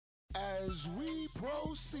As we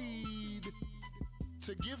proceed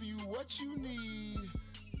to give you what you need.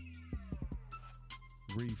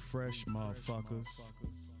 Refresh, motherfuckers.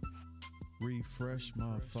 Refresh,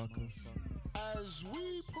 motherfuckers. As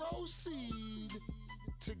we proceed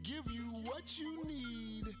to give you what you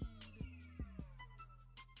need.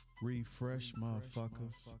 Refresh,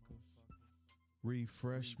 motherfuckers.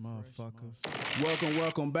 Refresh, motherfuckers.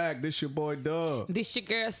 Welcome back. This your boy Dub. This your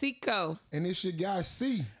girl Seiko. And it's your guy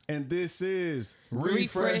C. And this is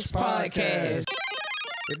Refresh Podcast.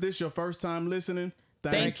 If this your first time listening,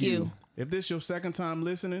 Thank you. If this your second time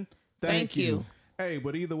listening, Thank you. Hey,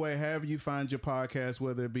 but either way, however you find your podcast,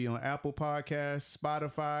 whether it be on Apple Podcasts,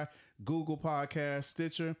 Spotify, Google Podcasts,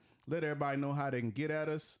 Stitcher, let everybody know how they can get at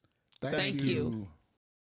us. Thank you.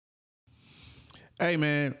 Hey,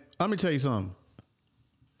 man, let me tell you something.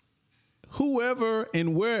 Whoever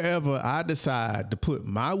and wherever I decide to put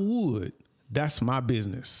my wood, that's my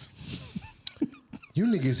business. You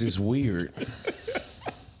niggas is weird.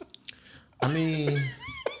 I mean,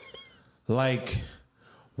 like,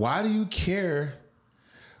 why do you care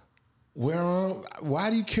why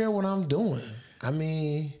do you care what I'm doing? I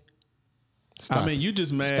mean, stop it. You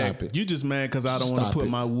just mad. Stop it. You just mad because I don't want to put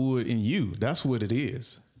my wood in you. That's what it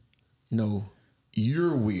is. No,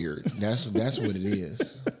 you're weird. That's what it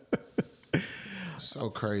is. So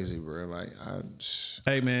crazy, bro. Like,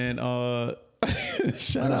 Hey, man.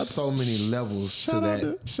 Shout out. So many levels to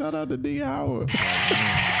that. Shout out to D Howard. Shout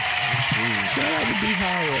out to D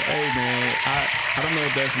Howard. Hey, man. I don't know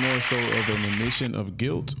if that's more so of an admission of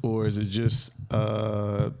guilt or is it just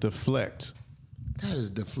deflect? That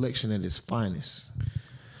is deflection at its finest.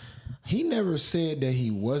 He never said that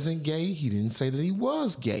he wasn't gay. He didn't say that he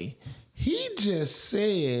was gay. He just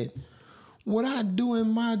said, what I do in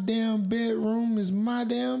my damn bedroom is my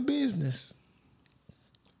damn business.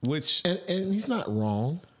 Which and he's not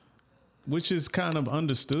wrong. Which is kind of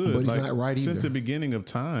understood. But he's not right either. Since the beginning of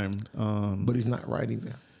time. But he's not right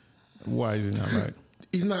either. Why is he not right?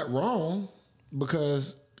 He's not wrong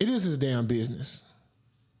because it is his damn business.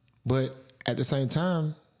 But at the same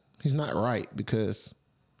time, he's not right because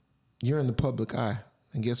you're in the public eye.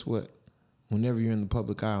 And guess what? Whenever you're in the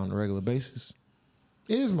public eye on a regular basis,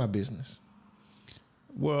 it is my business.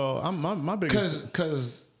 Well, my biggest...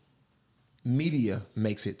 Because media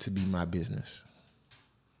makes it to be my business.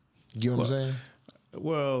 You know what I'm saying?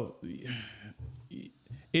 Well,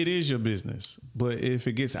 it is your business, but if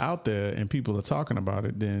it gets out there and people are talking about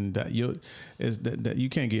it, then that you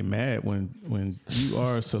can't get mad when you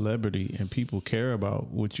are a celebrity and people care about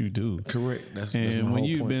what you do. Correct. That's my when whole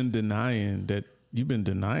you've point. been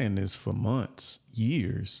denying this for months,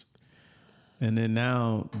 years. And then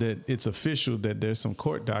now that it's official that there's some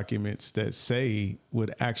court documents that say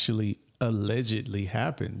what actually allegedly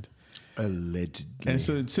happened. Allegedly. And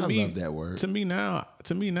so to me, I love that word. To me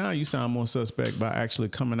now, you sound more suspect by actually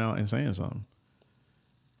coming out and saying something.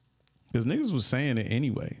 Because niggas was saying it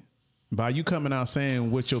anyway. By you coming out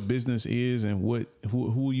saying what your business is and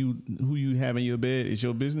who you have in your bed is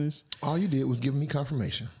your business. All you did was give me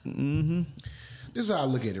confirmation. Mm-hmm. This is how I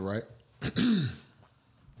look at it, right?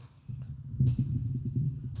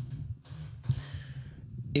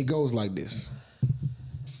 It goes like this.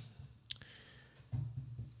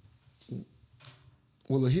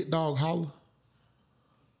 Will a hit dog holler?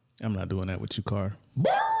 I'm not doing that with you, Car.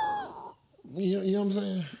 You know what I'm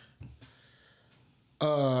saying?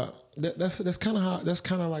 That's kind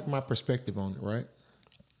of like my perspective on it, right?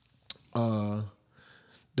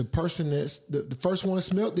 The person that's the first one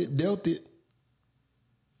smelt it, dealt it.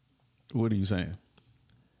 What are you saying?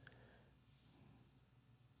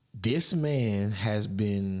 This man has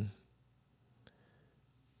been,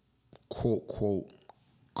 quote, quote,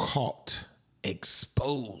 caught,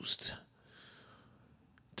 exposed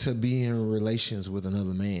to be in relations with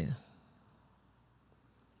another man.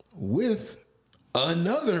 With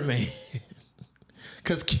another man.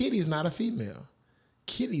 Because Kitty's not a female.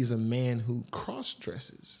 Kitty's a man who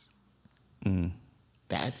cross-dresses.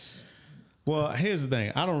 That's... Well, here's the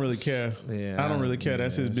thing. I don't really care. I don't really care.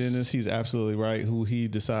 That's his business. He's absolutely right. Who he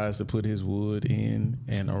decides to put his wood in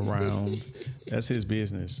and around, that's his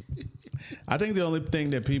business. I think the only thing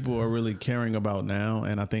that people are really caring about now,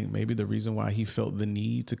 and I think maybe the reason why he felt the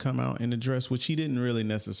need to come out and address, which he didn't really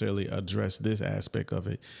necessarily address this aspect of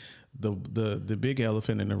it. The big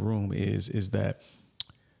elephant in the room is that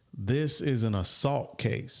this is an assault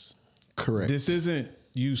case. Correct. This isn't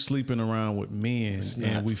you sleeping around with men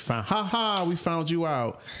and we found you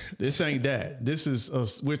out. This ain't that. This is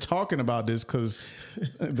us. We're talking about this because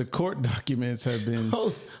the court documents have been.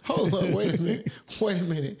 Hold on, wait a minute.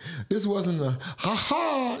 This wasn't a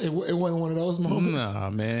It wasn't one of those moments. Nah,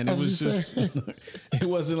 man. It was just. It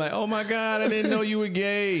wasn't like, oh my God, I didn't know you were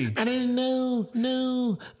gay. I didn't know.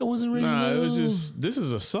 No, I wasn't really. Nah, it was just. This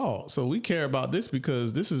is assault, so we care about this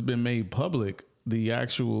because this has been made public. The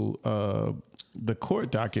actual the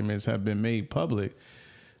court documents have been made public.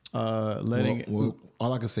 Well,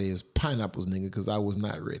 all I can say is pineapples, nigga, because I was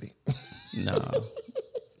not ready. Nah.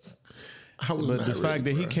 But the fact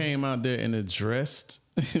that he came out there and addressed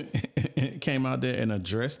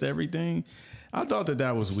everything, I thought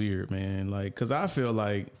that was weird, man. Like, cause I feel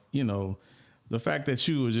like, you know, the fact that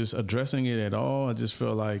you were just addressing it at all, I just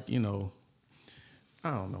feel like, you know,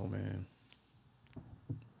 I don't know, man.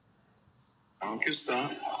 I can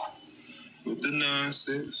stop with the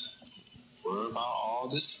nonsense. Worry about all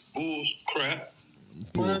this bull crap.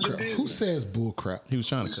 Who says bull crap? He was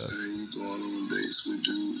trying to You cuss. say you going on dates with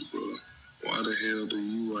dudes, bro. Why the hell do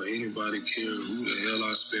you or anybody care who the hell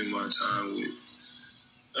I spend my time with?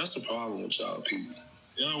 That's the problem with y'all people.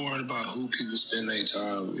 Y'all worried about who people spend their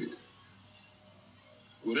time with.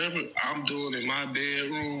 Whatever I'm doing in my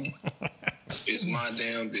bedroom, it's my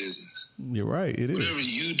damn business. You're right. It is. Whatever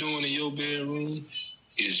you doing in your bedroom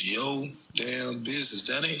is your damn business.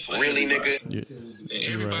 That ain't for really, everybody. nigga.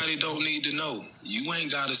 And everybody don't need to know. You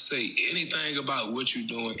ain't got to say anything about what you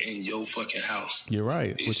doing in your fucking house. You're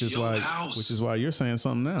right. It's Which is your why. house. Which is why you're saying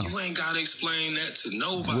something now. You ain't got to explain that to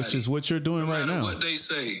nobody. Which is what you're doing no right matter now. what they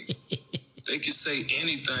say. They can say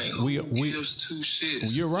anything. Who gives two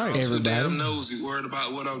shits? You're right. Y'all too Everybody. damn nosy, worried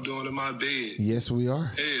about what I'm doing in my bed. Yes, we are.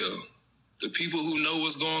 Hell, the people who know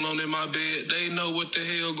what's going on in my bed, they know what the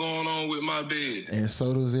hell going on with my bed. And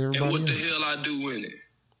so does everybody And what the else. hell I do in it.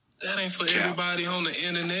 That ain't for everybody on the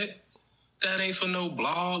internet. That ain't for no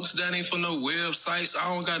blogs. That ain't for no websites.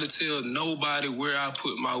 I don't got to tell nobody where I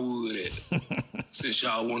put my wood at. Since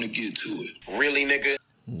y'all want to get to it. Really, nigga?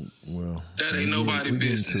 Well, That ain't nobody we get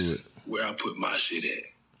business into it. where I put my shit at.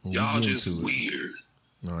 We Y'all get just into it. weird.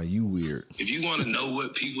 No, you weird. If you want to know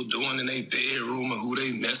what people doing in their bedroom and who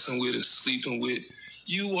they messing with and sleeping with,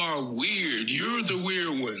 you are weird. You're the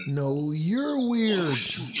weird one. No, you're weird. Oh,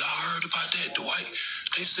 shoot, y'all heard about that, Dwight?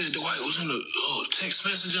 They said Dwight was in a text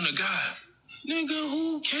messaging a guy. Nigga,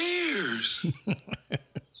 who cares?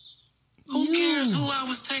 Who cares who I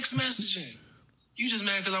was text messaging? You just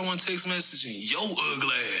mad because I want text messaging. Yo, ugly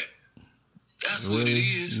ass. That's what it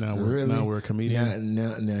is. Now we're a comedian.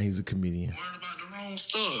 Now he's a comedian. Worrying about the wrong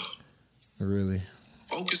stuff. Really?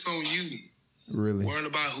 Focus on you. Really? Worrying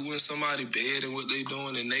about who in somebody's bed and what they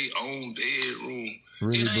doing in their own bedroom.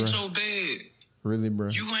 Really, it ain't bro? your bed. Really, bro?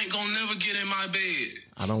 You ain't gonna never get in my bed.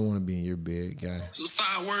 I don't want to be in your bed, guy. So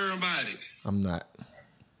stop worrying about it. I'm not.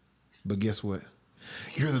 But guess what?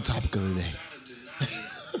 You're the topic of the day.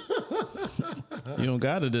 You don't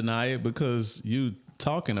got to deny it because you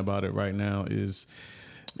talking about it right now is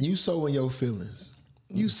You sowing your feelings.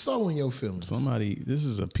 You sowing your feelings. somebody. This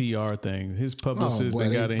is a PR thing. His publicist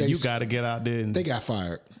boy, got in. they- You got to get out there and They got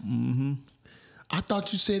fired. Mm-hmm. I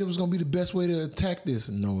thought you said it was going to be the best way to attack this.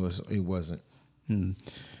 No, it wasn't. yeah.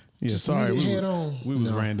 just Sorry, meet it we head was, on. we was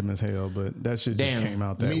No. random as hell, but that shit just came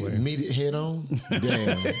out that way. Meet it head on?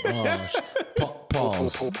 Damn.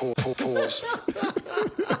 Pause. Pause.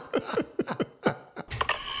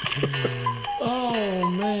 Oh,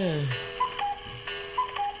 man.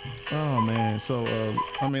 Oh man, so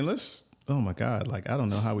I mean, let's. Oh my God, like I don't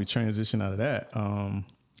know how we transition out of that.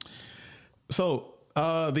 So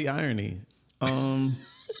the irony,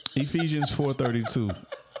 Ephesians 4:32,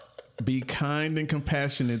 be kind and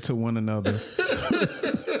compassionate to one another,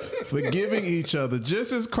 forgiving each other,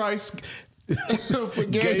 just as Christ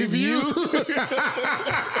Forgave you.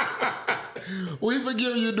 We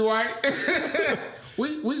forgive you, Dwight.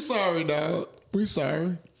 we sorry, dog. We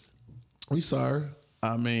sorry.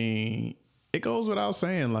 I mean, it goes without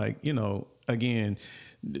saying, like, you know, again,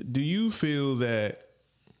 do you feel that,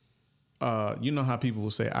 you know how people will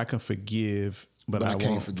say, I can forgive, but I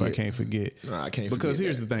can't won't, forget. I can't forget. No, I can't Because forget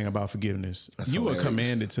here's that. the thing about forgiveness. That's You are hilarious.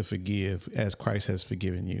 commanded to forgive as Christ has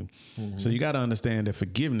forgiven you. Mm-hmm. So you got to understand that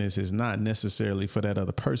forgiveness is not necessarily for that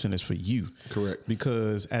other person, it's for you. Correct.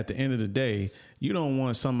 Because at the end of the day, you don't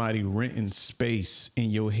want somebody renting space in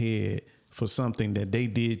your head for something that they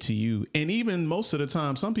did to you. And even most of the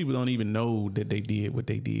time, some people don't even know that they did what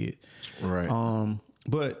they did. Right.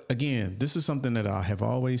 But again, this is something that I have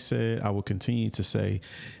always said. I will continue to say.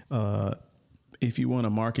 If you want to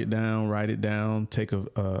mark it down, write it down, take a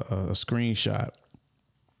screenshot.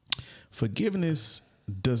 Forgiveness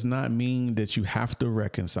does not mean that you have to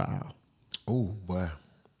reconcile. Oh, boy.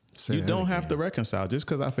 Say You that don't have again. to reconcile. Just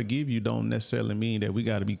because I forgive you don't necessarily mean that we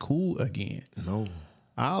got to be cool again. No.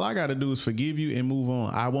 All I got to do is forgive you and move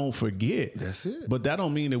on. I won't forget. That's it. But that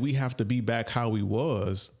don't mean that we have to be back how we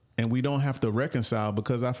was, and we don't have to reconcile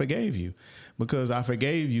because I forgave you. Because I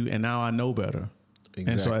forgave you and now I know better.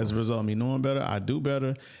 And so as a result of me knowing better, I do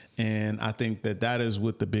better. And I think that is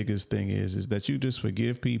what the biggest thing is that you just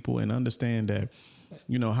forgive people and understand that,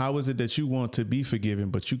 you know, how is it that you want to be forgiven,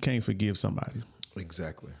 but you can't forgive somebody?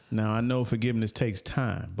 Exactly. Now, I know forgiveness takes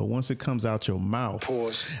time, but once it comes out your mouth,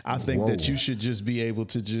 Pause. I think Whoa. that you should just be able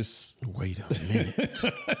to just... Wait a minute.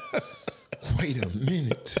 Wait a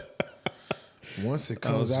minute. Once it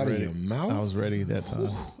comes out of your mouth? I was ready that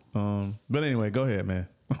time. But anyway, go ahead, man.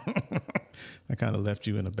 I kind of left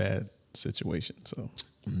you in a bad situation, so...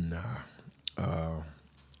 Nah.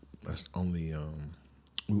 That's only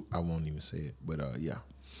I won't even say it, but yeah.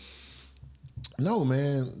 No,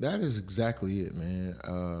 man, that is exactly it, man.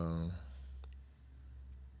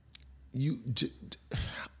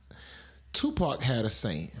 Tupac had a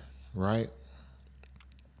saying, right?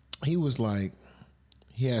 He was like,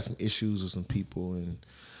 he had some issues with some people, and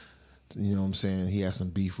you know what I'm saying, he had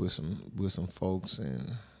some beef with some folks,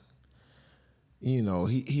 and you know,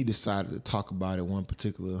 he decided to talk about it one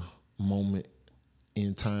particular moment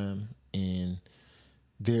in time, and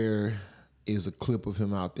there is a clip of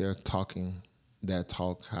him out there talking that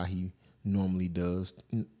talk how he normally does.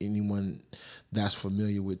 Anyone that's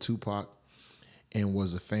familiar with Tupac and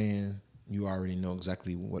was a fan, you already know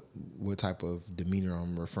exactly what type of demeanor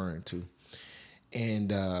I'm referring to.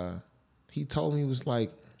 And he told me, he was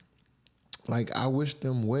like, I wish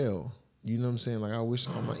them well. You know what I'm saying? Like, I wish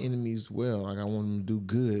all my enemies well. Like, I want them to do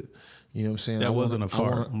good. You know what I'm saying? That wasn't a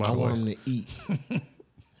fart, by I the want way. them to eat.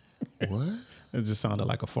 What? It just sounded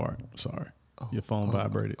like a fart. Sorry. Your phone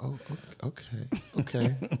vibrated. Oh,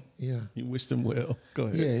 okay. Yeah. You wish them well. Go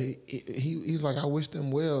ahead. Yeah, he's like, I wish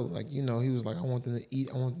them well. Like, you know, he was like, I want them to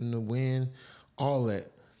eat. I want them to win. All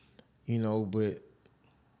that. You know, but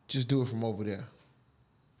just do it from over there.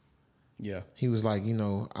 Yeah. He was like, you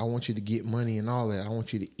know, I want you to get money and all that. I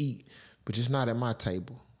want you to eat, but just not at my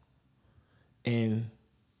table. And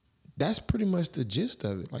that's pretty much the gist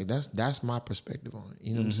of it. Like, that's my perspective on it.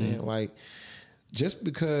 You know what I'm saying? Like, just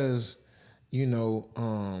because, you know,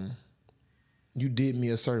 you did me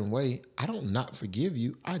a certain way, I don't not forgive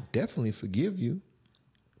you. I definitely forgive you.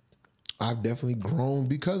 I've definitely grown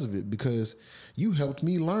because of it, because you helped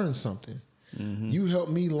me learn something. You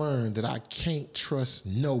helped me learn that I can't trust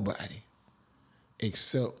nobody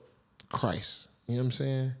except Christ. You know what I'm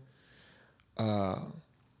saying?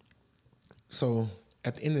 So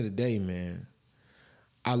at the end of the day, man,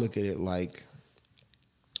 I look at it like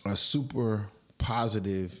a super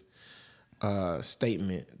positive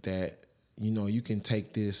statement that, you know, you can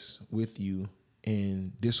take this with you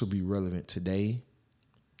and this will be relevant today,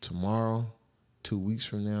 tomorrow, 2 weeks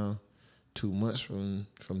from now, 2 months from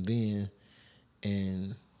then,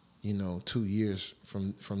 and, you know, 2 years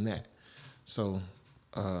from that. So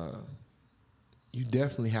you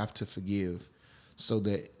definitely have to forgive so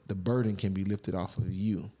that the burden can be lifted off of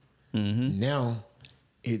you. Now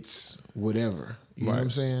it's whatever. You know what I'm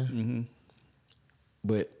saying?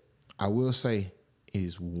 But I will say it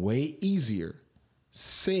is way easier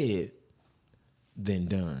said than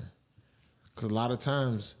done. Because a lot of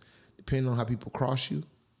times, depending on how people cross you,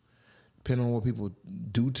 depending on what people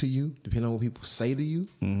do to you, depending on what people say to you,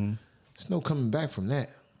 there's no coming back from that.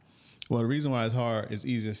 Well, the reason why it's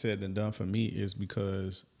easier said than done for me is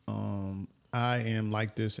because I am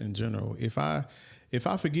like this in general. If I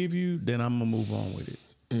forgive you, then I'm gonna move on with it.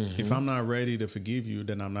 If I'm not ready to forgive you,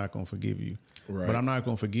 then I'm not gonna forgive you. Right. But I'm not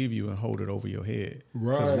gonna forgive you and hold it over your head.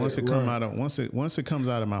 Right, Because once it comes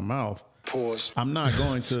out of my mouth, Pause. I'm not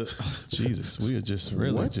going to. Jesus, we are just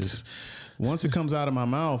really What? just. Once it comes out of my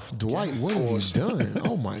mouth, Dwight, what have you done?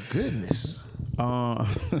 Oh my goodness.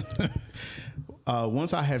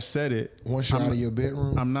 once I have said it, Once you're out of your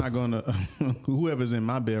bedroom? I'm not gonna. Whoever's in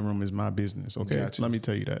my bedroom is my business. Okay, Gotcha. let me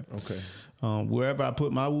tell you that. Okay. Wherever I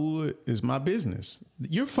put my wood is my business.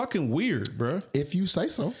 You're fucking weird, bruh. If you say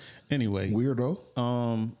so. Anyway, Weirdo.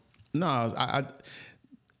 no,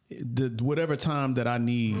 the whatever time that I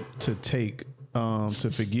need to take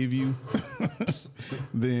to forgive you,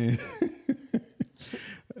 then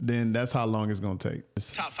that's how long it's gonna take.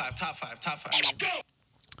 Top five.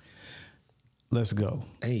 Let's go.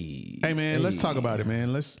 Hey, man, let's talk about it,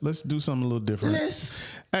 man. Let's do something a little different.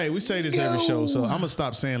 Hey, we say this every show, so I'm gonna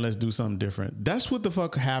stop saying let's do something different. That's what the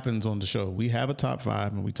fuck happens on the show. We have a top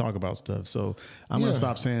 5 and we talk about stuff. So I'm gonna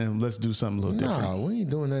stop saying let's do something a little different. No, we ain't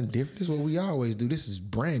doing nothing different. This is what we always do. This is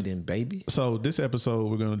branding, baby. So this episode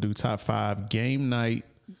we're gonna do top 5 game night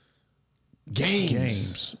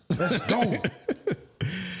games. Let's go.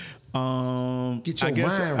 Get your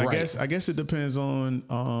mind right. I guess it depends on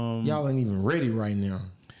y'all ain't even ready right now.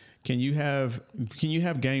 Can you have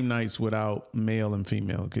game nights without male and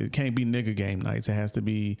female? It can't be nigga game nights. It has to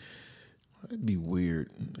be. It'd be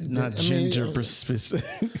weird. Not gender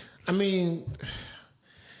specific. I mean,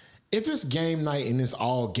 if it's game night and it's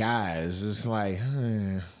all guys, it's like,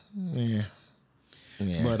 yeah.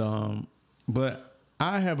 But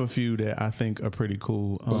I have a few that I think are pretty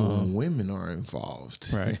cool. But when women are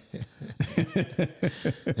involved. Right.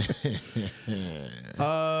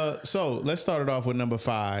 So let's start it off with number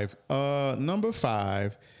 5. Number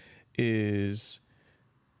 5 is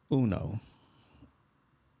Uno.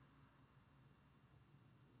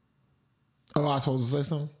 Oh, I was supposed to say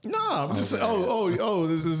something? No, I'm just saying.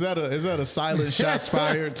 Is that a silent shots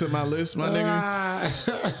fired to my list, my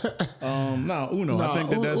nigga? No, Uno. I think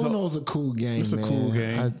that's Uno's a cool game. It's man. a cool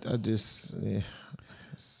game. I just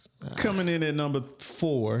coming in at number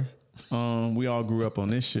 4. We all grew up on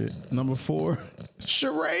this shit. Number 4,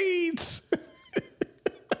 charades.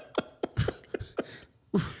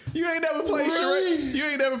 You ain't never played charades. You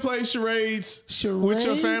ain't never played charades with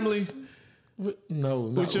your family. No,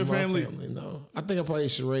 not with your family. No, I think I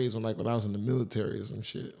played charades when I was in the military or some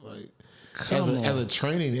shit. Like as a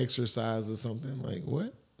training exercise or something. Like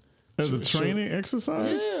what? As a training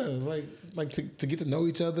exercise? Yeah, like to get to know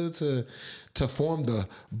each other, to form the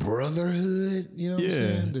brotherhood. You know what I'm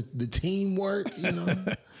saying? The teamwork. You know.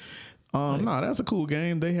 No, that's a cool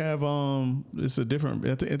game. They have it's a different.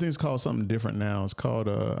 I think it's called something different now. It's called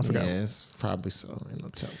I forgot. Yeah, it's probably so. Ain't no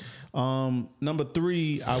telling. Number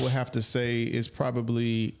 3, I would have to say is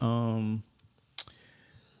probably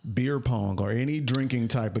beer pong or any drinking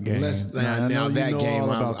type of game. Now that game,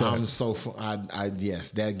 I'm so fun.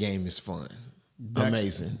 Yes, that game is fun.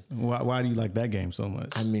 Amazing. Why do you like that game so much?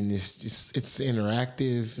 I mean, it's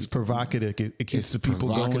interactive. It's provocative. It keeps the people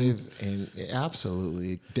going. And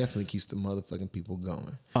absolutely, it definitely keeps the motherfucking people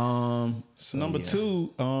going. Number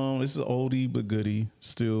 2, this is an oldie but goodie.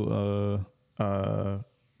 Still,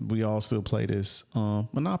 we all still play this.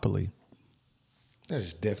 Monopoly. That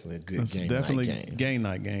is definitely a good It's game. definitely night game. game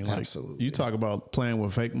night game. Like, absolutely. You talk about playing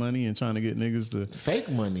with fake money and trying to get niggas to fake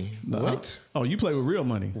money. What? You play with real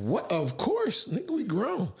money. What? Of course, nigga. We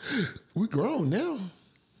grown. We grown now.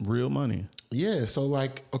 Real money. Yeah. So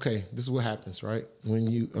like, okay, this is what happens, right? When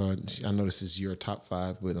you, I know this is your top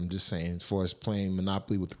 5, but I'm just saying, as far as playing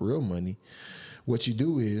Monopoly with real money, what you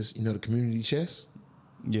do is, the community chest.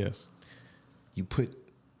 Yes. You put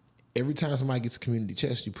every time somebody gets a community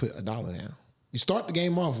chest, you put $1 down. You start the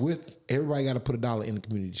game off with everybody got to put $1 in the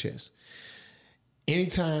community chest.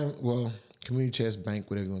 Anytime, community chest, bank,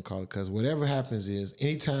 whatever you want to call it, because whatever happens is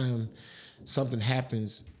anytime something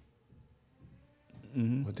happens,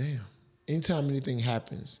 anytime anything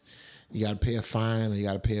happens, you got to pay a fine or you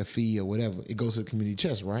got to pay a fee or whatever. It goes to the community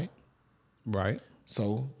chest, right? Right.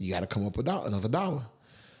 So you got to come up with another $1.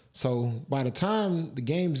 So by the time the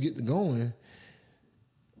games get to going,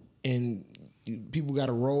 and people got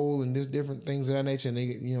to roll and there's different things of that nature, and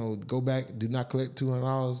they go back, do not collect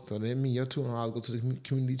 $200. So that means your $200 go to the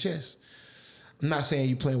community chest. I'm not saying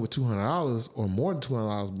you're playing with $200 or more than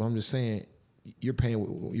 $200, but I'm just saying you're paying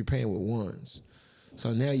with ones.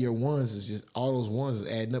 So now your ones is just all those ones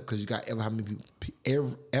is adding up because you got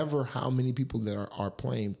ever how many people that are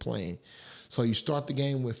playing. So you start the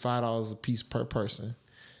game with $5 a piece per person,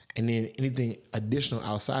 and then anything additional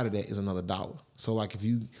outside of that is another $1. So like if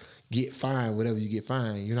you get fined, whatever you get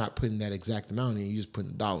fined, you're not putting that exact amount in. You're just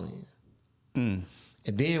putting $1 in.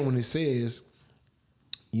 And then when it says,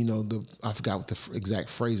 I forgot what the exact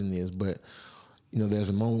phrasing is, but there's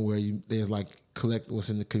a moment where there's like collect what's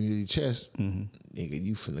in the community chest. Nigga,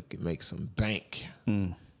 you finna make some bank.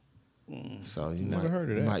 So you never heard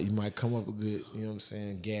of that. You might come up with a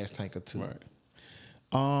good, gas tank or 2. Right.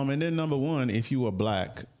 And then number 1, if you are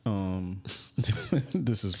black,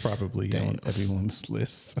 this is probably on everyone's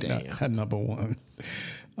list. Damn. At number 1,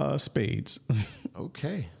 spades.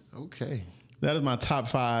 Okay. That is my top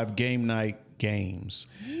 5 game night games.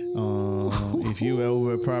 If you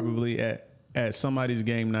over probably at somebody's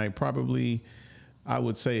game night, probably I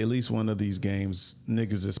would say at least one of these games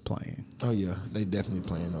niggas is playing. Oh yeah, they definitely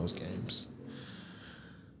playing those games.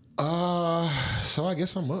 So I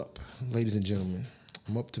guess I'm up, ladies and gentlemen.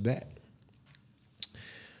 I'm up to bat.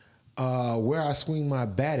 Where I swing my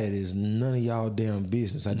bat at is none of y'all damn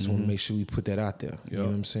business. I just want to make sure we put that out there. You know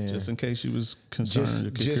what I'm saying? Just in case you was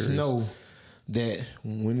concerned. Just know that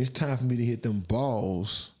when it's time for me to hit them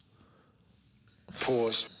balls.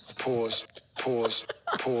 Pause.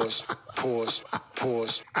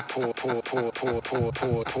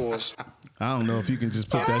 I don't know if you can just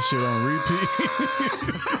put that shit on repeat.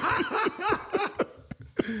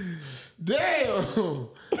 Damn.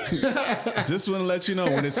 Just want to let you know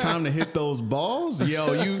when it's time to hit those balls,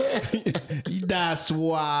 yo, that's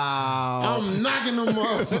wow. I'm knocking them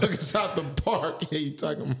motherfuckers out the park. Yeah, you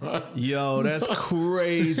talking about? Yo, that's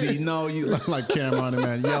crazy. No, you look like Cameron,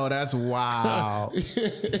 man. Yo, that's wow.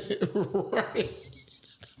 Right.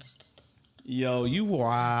 Yo, you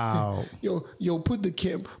wow. Yo, put the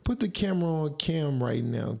camera on Cam right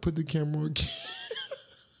now. Put the camera on Cam.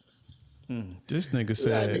 This nigga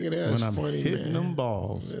said that's when I'm funny, hitting man. them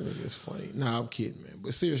balls. That nigga's funny. Nah, I'm kidding, man.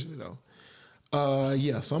 But seriously though,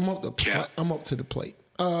 so I'm up to the plate,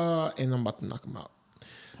 and I'm about to knock him out.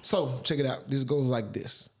 So check it out. This goes like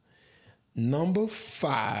this: number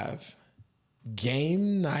 5,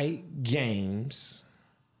 game night games.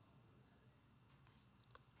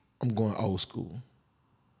 I'm going old school.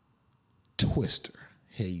 Twister.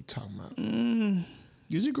 Hell, you talking about? Did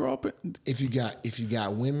you grow up? If you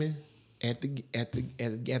got women at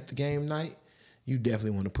the game night, you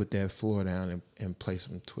definitely want to put that floor down and play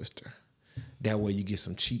some Twister. That way you get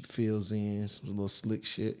some cheap fills in, some little slick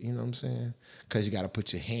shit. You know what I'm saying? Because you got to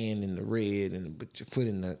put your hand in the red and put your foot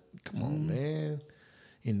in the. Come on, man.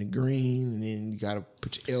 In the green, and then you got to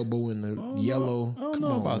put your elbow in the yellow. I don't Come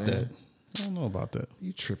know on, about man. that. I don't know about that.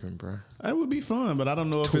 You tripping, bro? It would be fun, but I don't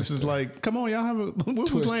know if this is like, come on, y'all have a. What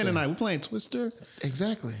we playing tonight? We playing Twister.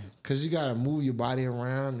 Exactly, because you got to move your body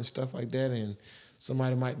around and stuff like that, and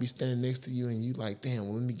somebody might be standing next to you, and you like, damn,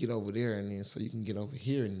 well, let me get over there, and then so you can get over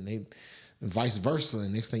here, and vice versa,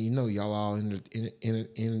 and next thing you know, y'all all in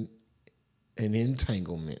an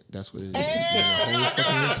entanglement. That's what it is. A whole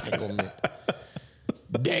fucking entanglement.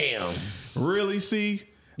 Damn. Really? See?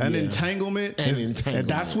 An entanglement? An entanglement.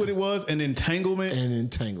 That's what it was? An entanglement? An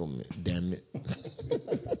entanglement. Damn it.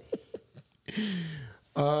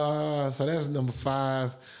 So that's number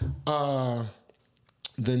 5. The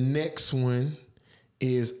next one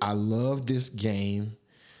is I love this game.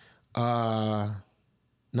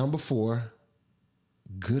 Number 4,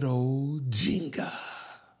 good old Jenga.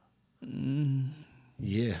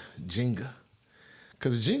 Yeah, Jenga.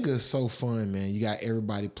 Because Jenga is so fun, man. You got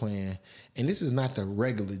everybody playing. And this is not the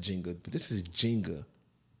regular Jenga, but this is Jenga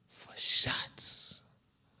for shots.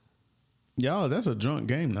 Y'all, that's a drunk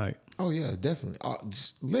game night. Oh, yeah, definitely.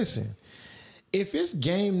 Just listen, if it's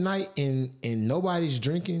game night and nobody's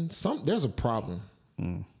drinking, there's a problem.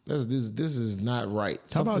 This is not right.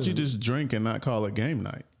 How about you just drink and not call it game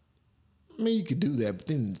night? I mean, you could do that, but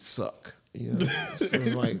then it'd suck. You know? So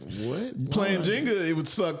it's like, what? Playing Jenga, it would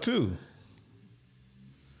suck too.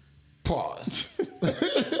 Pause.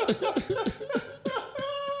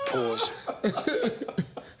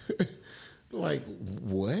 Like,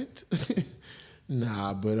 what?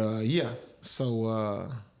 Nah, but yeah. So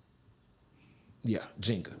yeah,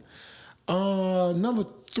 Jenga. Number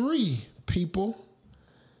 3, people.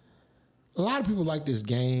 A lot of people like this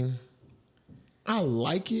game. I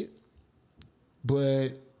like it, but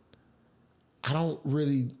I don't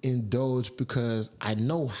really indulge because I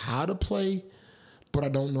know how to play, but I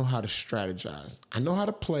don't know how to strategize. I know how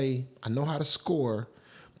to play, I know how to score,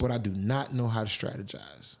 but I do not know how to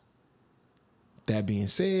strategize. That being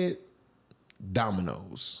said,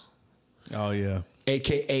 dominoes. Oh, yeah.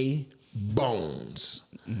 AKA bones.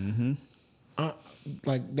 Mm-hmm.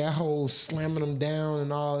 Like that whole slamming them down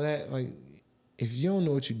and all that. Like, if you don't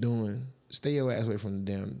know what you're doing, stay your ass away from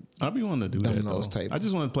the damn. I be wanting to do dominoes that though. table. I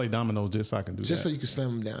just want to play dominoes just so I can do just that. so you can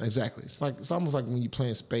slam them down. Exactly. It's almost like when you're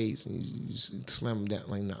playing spades and you just slam them down.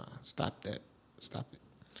 Like, nah, stop that. Stop it.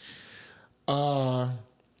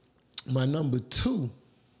 My number 2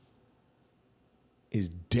 is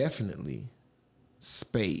definitely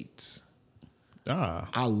spades.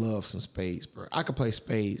 I love some spades, bro. I could play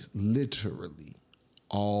spades literally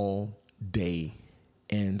all day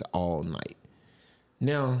and all night.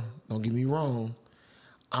 Now, don't get me wrong.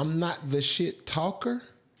 I'm not the shit talker.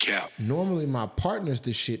 Cap. Normally, my partner's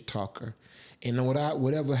the shit talker. And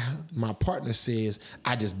whatever my partner says,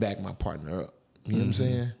 I just back my partner up. You know what I'm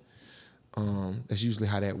saying? That's usually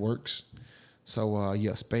how that works. So,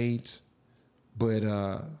 yeah, spades. But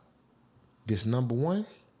this number 1,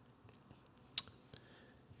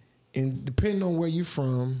 and depending on where you're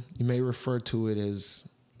from, you may refer to it as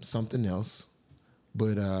something else.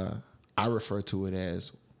 But I refer to it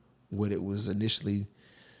as what it was initially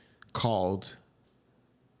called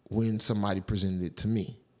when somebody presented it to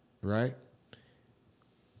me, right?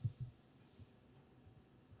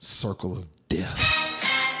 Circle of Death.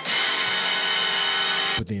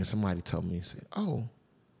 But then somebody told me, said, oh,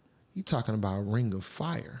 you talking about Ring of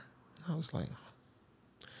Fire. And I was like,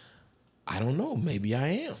 I don't know, maybe I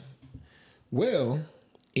am. Well,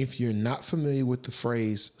 if you're not familiar with the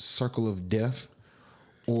phrase Circle of Death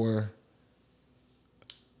or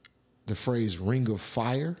the phrase Ring of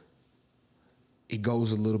Fire, it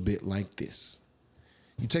goes a little bit like this.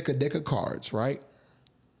 You take a deck of cards, right?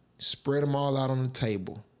 Spread them all out on the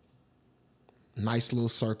table. Nice little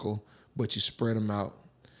circle, but you spread them out.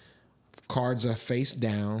 Cards are face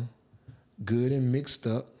down, good and mixed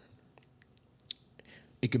up.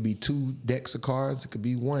 It could be 2 decks of cards. It could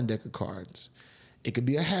be 1 deck of cards. It could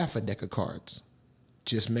be a half a deck of cards.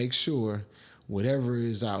 Just make sure whatever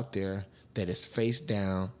is out there that is face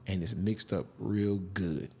down and is mixed up real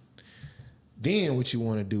good. Then what you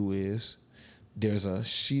want to do is there's a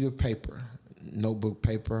sheet of paper, notebook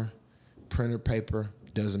paper, printer paper,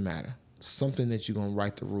 doesn't matter. Something that you're going to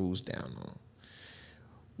write the rules down on.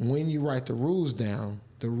 When you write the rules down,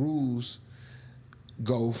 the rules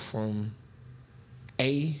go from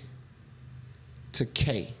A to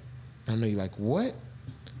K. I know you're like, what?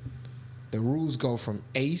 The rules go from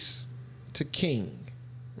ace to king,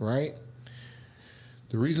 right?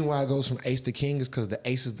 The reason why it goes from ace to king is because the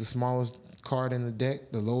ace is the smallest card in the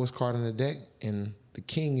deck, the lowest card in the deck, and the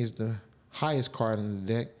king is the highest card in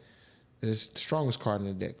the deck, the strongest card in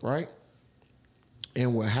the deck, right?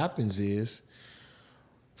 And what happens is,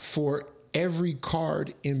 for every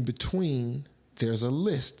card in between, there's a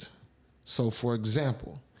list. So, for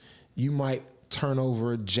example, you might turn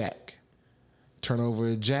over a jack. Turn over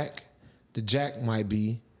a jack. The jack might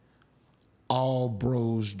be all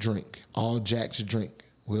bros drink. All jacks drink.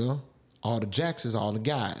 Well, all the jacks is all the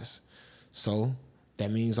guys. So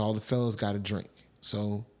that means all the fellas got to drink.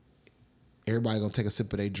 So everybody going to take a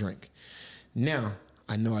sip of their drink. Now,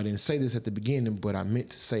 I know I didn't say this at the beginning, but I meant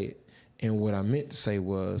to say it. And what I meant to say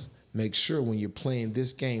was, make sure when you're playing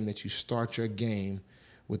this game that you start your game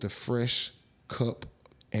with a fresh cup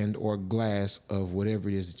and or glass of whatever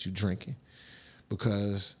it is that you're drinking.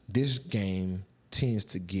 Because this game tends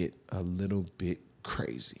to get a little bit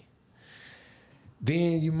crazy.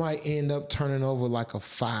 Then you might end up turning over like a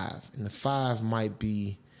 5. And the 5 might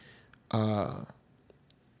be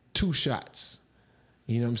 2 shots.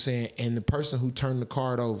 You know what I'm saying? And the person who turned the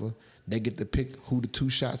card over, they get to pick who the 2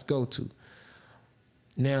 shots go to.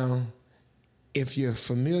 Now, if you're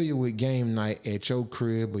familiar with game night at your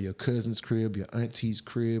crib or your cousin's crib, your auntie's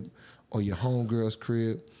crib, or your homegirl's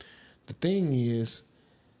crib, the thing is,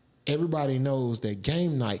 everybody knows that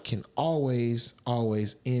game night can always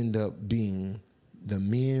end up being the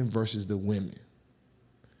men versus the women.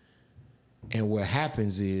 And what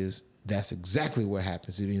happens is, that's exactly what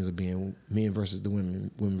happens. It ends up being men versus the women,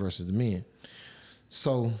 women versus the men.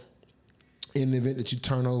 So in the event that you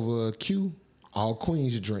turn over a cue, all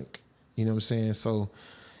queens drink. You know what I'm saying? So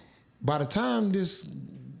by the time this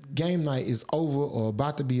game night is over or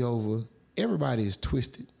about to be over, everybody is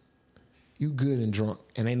twisted. You good and drunk,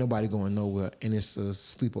 and ain't nobody going nowhere, and it's a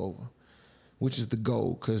sleepover, which is the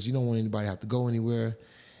goal, because you don't want anybody to have to go anywhere.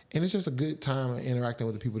 And it's just a good time interacting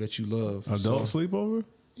with the people that you love. Adult sleepover?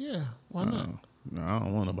 Yeah, why not? No, I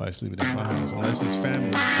don't want nobody sleeping in my house unless it's family.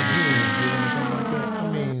 Thanksgiving or something like that.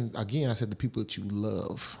 I mean, again, I said the people that you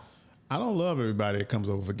love. I don't love everybody that comes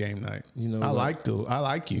over for game night. You know, I like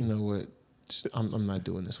you. You know what? I'm not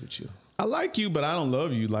doing this with you. I like you, but I don't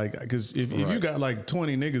love you. Like, because if you got like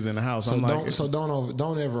 20 niggas in the house, So I'm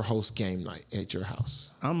don't ever host game night at your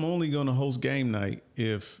house. I'm only gonna host game night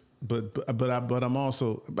but I'm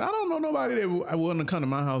also, I don't know nobody that would want to come to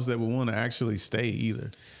my house that would want to actually stay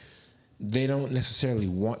either. They don't necessarily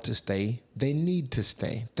want to stay. They need to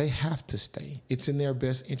stay. They have to stay. It's in their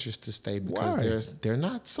best interest to stay because they're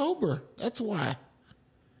not sober. That's why.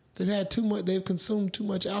 They've had too much. They've consumed too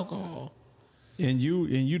much alcohol. And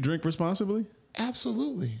you drink responsibly?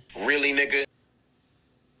 Absolutely. Really, nigga?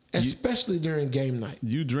 Especially during game night.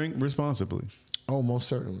 You drink responsibly. Oh, most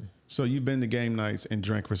certainly. So you've been to game nights and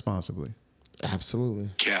drank responsibly. Absolutely.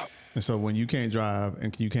 Cap. And so when you can't drive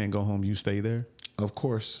and you can't go home, you stay there? Of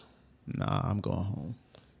course. Nah, I'm going home.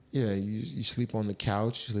 Yeah, you sleep on the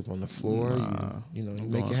couch, you sleep on the floor, you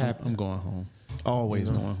make it happen. I'm going home. Always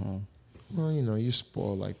going home. Well, you're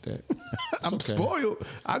spoiled like that. I'm okay. spoiled.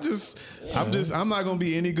 I'm not gonna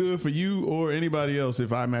be any good for you or anybody else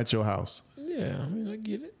if I'm at your house. Yeah, I mean, I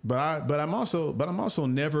get it. But I'm also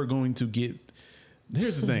never going to get.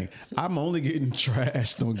 Here's the thing. I'm only getting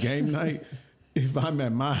trashed on game night if I'm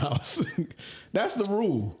at my house. That's the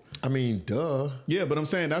rule. I mean, duh. Yeah, but I'm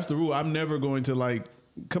saying that's the rule. I'm never going to like.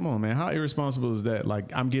 Come on, man. How irresponsible is that?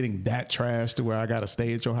 Like, I'm getting that trash to where I gotta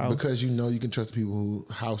stay at your house Because you know you can trust the people who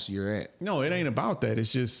house you're at. No, it ain't about that.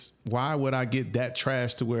 It's just why would I get that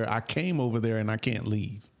trash to where I came over there and I can't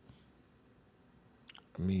leave?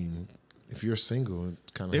 I mean, if you're single, it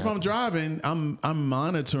kind of. If I'm driving, I'm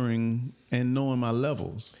monitoring and knowing my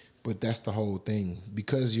levels. But that's the whole thing,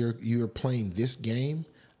 because you're playing this game.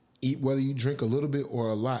 Whether you drink a little bit or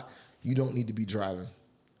a lot, you don't need to be driving.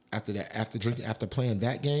 After that, after playing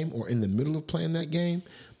that game or in the middle of playing that game,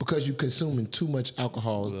 because you're consuming too much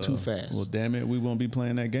alcohol too fast. Well, damn it, we won't be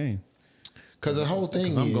playing that game. Because the whole thing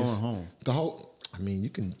is, I'm going home. I mean, you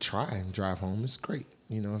can try and drive home. It's great.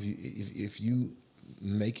 You know, if you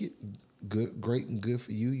make it great and good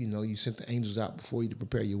for you, you know, you sent the angels out before you to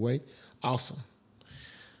prepare your way. Awesome.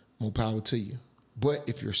 More power to you. But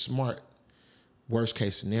if you're smart, worst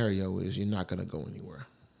case scenario is you're not going to go anywhere.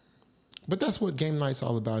 But that's what game night's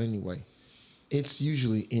all about anyway. It's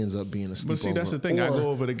usually ends up being a sleepover. But see, that's the thing. I go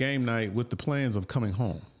over the game night with the plans of coming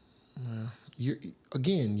home.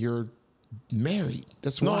 You're married.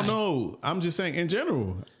 That's why. No. I'm just saying in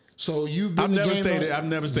general. So you've been. I've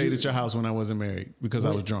never stayed at your house when I wasn't married because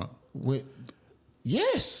I was drunk.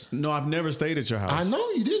 Yes. No, I've never stayed at your house. I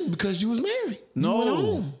know you didn't because you was married. You went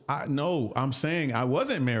home. I'm saying I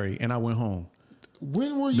wasn't married and I went home.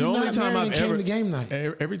 When were you not married and came to game night?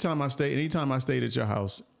 Anytime I stayed at your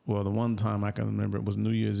house, well, the one time I can remember it was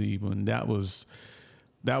New Year's Eve, and that was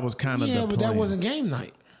kind of the plan. But that wasn't game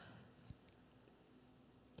night.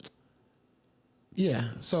 Yeah.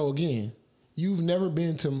 So again, you've never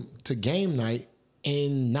been to game night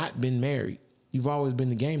and not been married. You've always been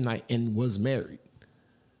to game night and was married.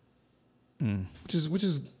 Which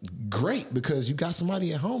is great because you got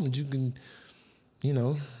somebody at home and you can, you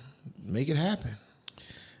know, make it happen.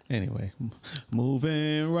 Anyway,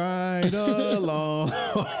 moving right along.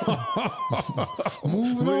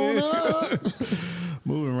 Moving on up.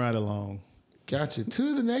 Moving right along. Gotcha.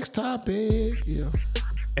 To the next topic. Yeah.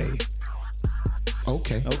 Hey.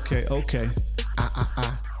 Okay. Okay. Okay.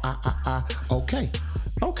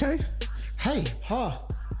 Okay. Hey. Huh.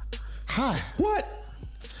 Hi. What?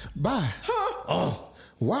 Bye. Huh? Oh.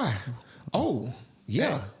 Why? Oh.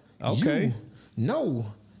 Yeah. Hey. Okay. You. No.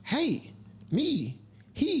 Hey. Me.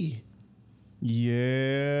 He.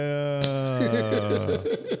 Yeah.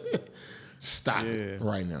 Stop it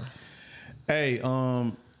right now. Hey,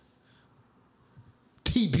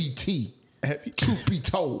 TBT. Truth be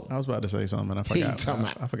told. I was about to say something and I forgot.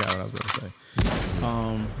 I forgot what I was about to say.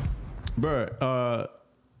 Bruh,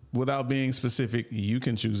 without being specific, you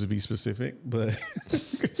can choose to be specific, but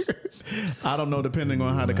I don't know, depending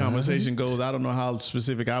on how the conversation goes, I don't know how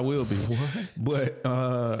specific I will be. What?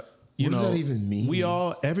 But what does that even mean?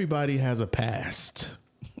 Everybody has a past.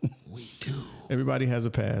 We do. Everybody has a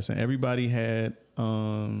past, and everybody has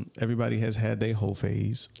had their whole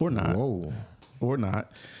phase or not. Whoa. Or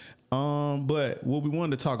not. But what we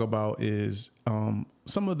wanted to talk about is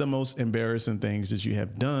some of the most embarrassing things that you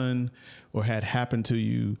have done or had happen to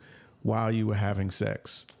you while you were having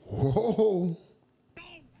sex. Whoa.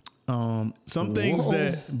 Some things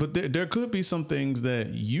but there could be some things that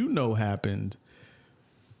you know happened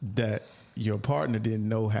that your partner didn't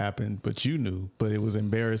know happened, but you knew, but it was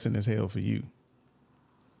embarrassing as hell for you.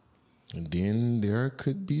 And then there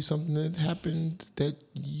could be something that happened that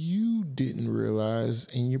you didn't realize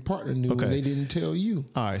and your partner knew and they didn't tell you.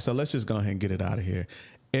 All right, so let's just go ahead and get it out of here.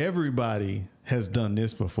 Everybody has done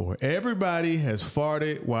this before. Everybody has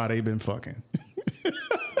farted while they've been fucking.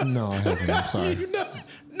 No, I haven't. I'm sorry.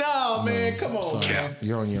 No, man, come on. Sorry. Man.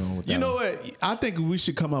 You're on your own with that. You know what? I think we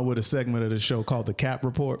should come up with a segment of the show called the Cap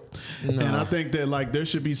Report. No. And I think that like there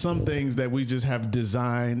should be some things that we just have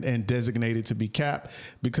designed and designated to be cap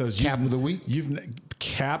because Cap of the week?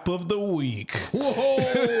 Cap of the week. Whoa.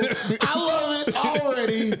 I love it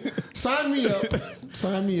already. Sign me up.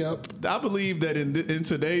 Sign me up. I believe that in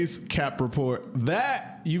today's Cap Report,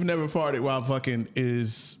 that you've never farted while fucking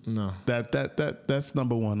is that's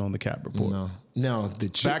number one on the Cap Report. No, the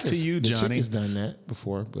chick Back to you, Johnny. The chick has done that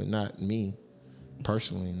before, but not me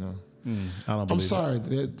personally. No, I don't believe I'm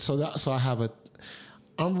sorry. So I have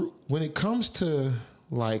when it comes to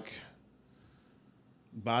like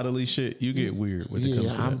bodily shit, you get weird when it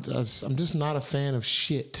comes to that. I'm just not a fan of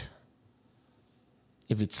shit.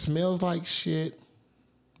 If it smells like shit,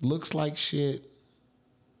 looks like shit,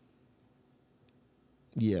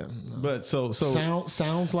 yeah. No. But so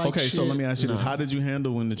sounds like okay. shit. So let me ask you this: how did you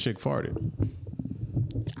handle when the chick farted?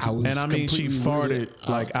 And I mean, she completely farted weirded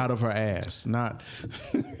like out of her ass, not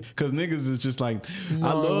because niggas is just like, No,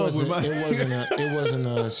 I love with my. it wasn't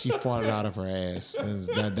a she farted out of her ass.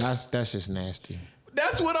 That's just nasty.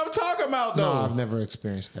 That's what I'm talking about, though. No, I've never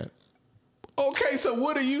experienced that. Okay, so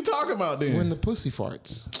what are you talking about then? When the pussy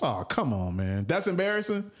farts. Oh, come on, man. That's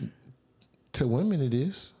embarrassing. To women, it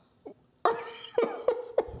is.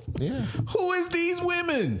 Yeah. Who is these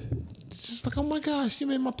women? It's just like, oh my gosh, you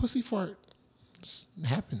made my pussy fart. It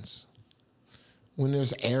happens. When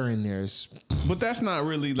there's air in there, But that's not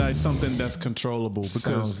really like something that's controllable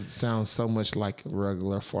because sounds so much like a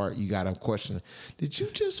regular fart. You got to question, did you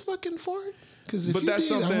just fucking fart? Because if but you that's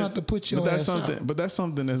did, I'm something. going to have to put your But that's ass something. out. But that's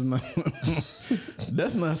something that's not.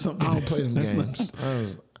 That's not something. I don't play them that's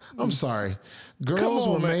games. I'm sorry. Girls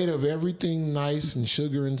on, were man. made of everything nice and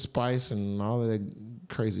sugar and spice and all of that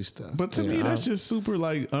crazy stuff. But to me, that's just super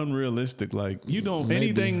like unrealistic. Like you don't Maybe.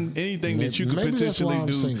 anything that you could Maybe that's why potentially I'm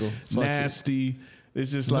do single. Fuck it. nasty.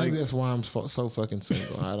 It's just like Maybe that's why I'm so fucking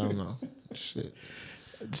single. I don't know. Shit.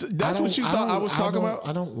 that's what you thought I was talking about.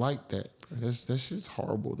 I don't like that. That shit's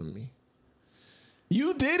horrible to me.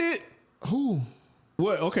 You did it. Who?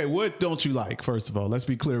 What? Okay. What don't you like? First of all, let's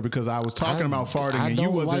be clear because I was talking about farting I and you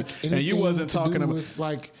don't wasn't. like And you anything wasn't to talking do about. with,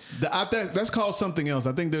 like. That's called something else.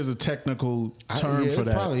 I think there's a technical term for It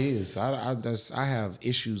that. probably is. I have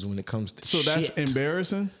issues when it comes to So shit. that's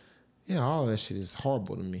embarrassing. Yeah, all that shit is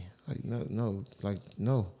horrible to me. Like no.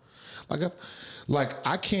 Like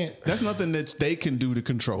I can't. That's nothing that they can do to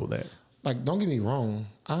control that. Like, don't get me wrong.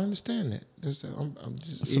 I understand that.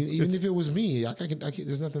 Even if it was me,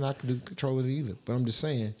 there's nothing I can do to control it either. But I'm just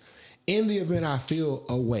saying, in the event I feel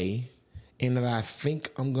a way and that I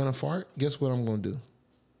think I'm gonna fart, guess what I'm gonna do?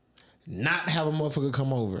 Not have a motherfucker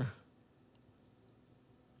come over.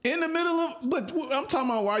 In the middle of, but I'm talking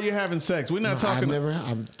about while you're having sex. We're not talking.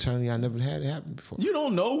 I'm telling you, I never had it happen before. You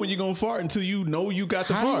don't know when you're gonna fart until you know you got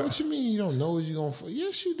the fart. What you mean you don't know what you're gonna fart?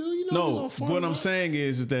 Yes, you do. You know you're No, gonna fart. what I'm saying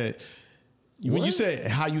is that when you What? say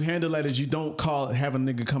how you handle that is you don't have a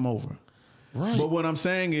nigga come over. Right. But what I'm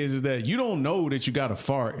saying is that you don't know that you got a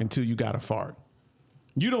fart until you got a fart.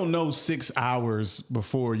 You don't know 6 hours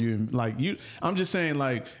before you I'm just saying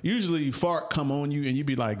like usually fart come on you and you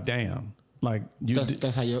be like, damn. Like you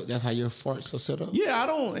that's how your farts are set up. Yeah,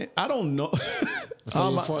 I don't know. That's how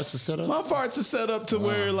your farts are set up. My farts are set up to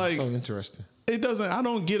where like so interesting. it doesn't. I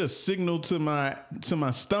don't get a signal to my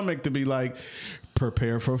stomach to be like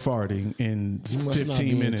prepare for farting in You must 15 not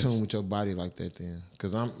be minutes. in tune with your body like that then,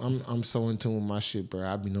 because I'm so in tune with my shit, bro.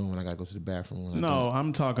 I be knowing when I gotta go to the bathroom. No,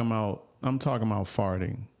 I'm talking about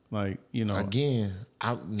farting. Like again,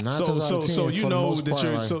 I'm not so you know that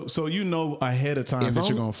you're so you know ahead of time that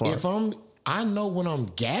you're gonna fart. I know when I'm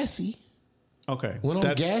gassy. Okay, When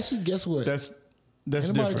I'm gassy, guess what? That's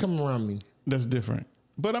Anybody different. come around me. That's different.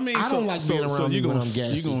 But I mean, I don't like being around me when I'm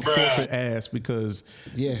gassy. You're gonna forfeit ass because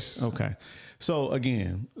Yes. okay. So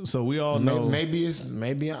again, so we all know Maybe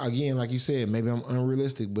again, like you said, maybe I'm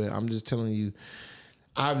unrealistic, but I'm just telling you,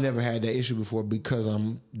 I've never had that issue before because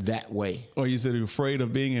I'm that way. Or you said you're afraid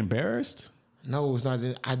of being embarrassed? No, it's not.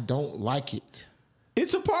 I don't like it.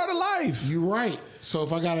 It's a part of life. You're right. So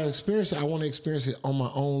if I gotta experience it, I want to experience it on my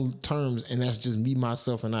own terms, and that's just me,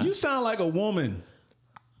 myself, and I. You sound like a woman.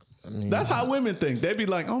 I mean, That's how women think. They be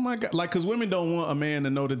like, "Oh my god," like because women don't want a man to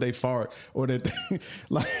know that they fart or that they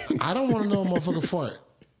like. I don't want to know a motherfucker fart.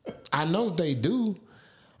 I know that they do.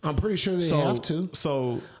 I'm pretty sure they have to.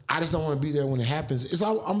 So I just don't want to be there when it happens.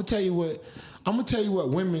 I'm gonna tell you what. I'm gonna tell you what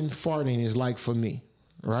women farting is like for me.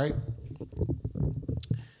 Right?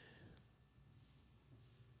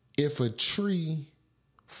 If a tree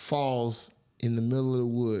falls in the middle of the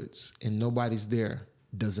woods and nobody's there,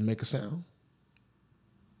 does it make a sound?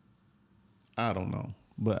 I don't know,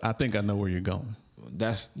 but I think I know where you're going.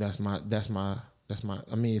 That's my.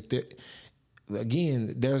 I mean,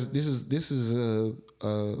 again, this is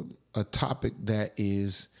a topic that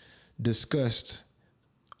is discussed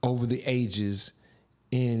over the ages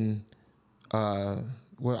in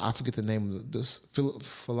I forget the name of this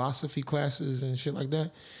philosophy classes and shit like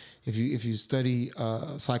that. If you study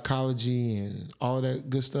psychology and all of that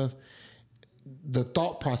good stuff, the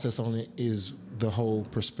thought process on it is the whole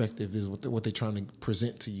perspective is what they're trying to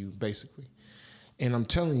present to you basically. And I'm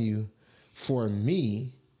telling you, for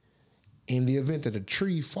me, in the event that a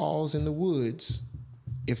tree falls in the woods,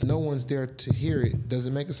 if no one's there to hear it, does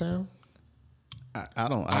it make a sound? I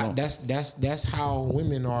don't. That's how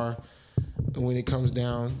women are when it comes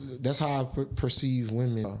down. That's how I perceive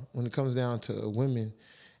women when it comes down to women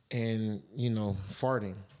and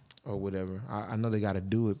farting or whatever. I know they got to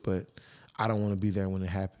do it, but I don't want to be there when it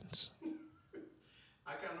happens.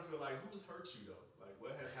 I kind of feel like who's hurt you though? Like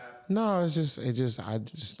what has No, I'm just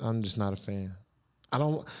not a fan. I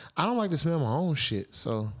don't like to smell my own shit.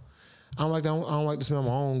 So I don't like to smell my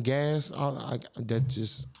own gas. I'm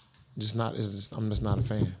just not a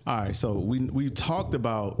fan. All right, so we talked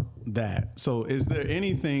about that. So is there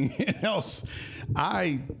anything else?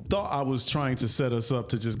 I thought I was trying to set us up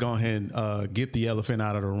to just go ahead and get the elephant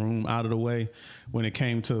out of the room, out of the way, when it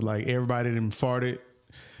came to like everybody that farted.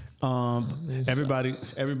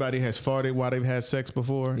 Everybody has farted while they've had sex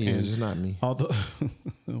before. Yeah, and it's just not me. Although,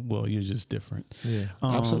 well, you're just different. Yeah,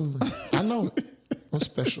 absolutely. I know it. I'm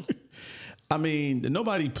special. I mean,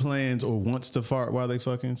 nobody plans or wants to fart while they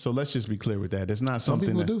fucking. So let's just be clear with that. It's not Some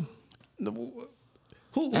something people that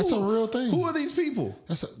do. That's a real thing. Who are these people?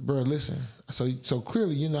 Bro, listen. So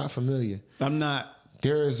clearly you're not familiar. I'm not.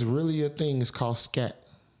 There is really a thing. It's called scat.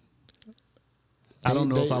 I don't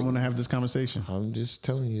know if I want to have this conversation. I'm just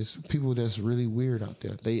telling you, it's people that's really weird out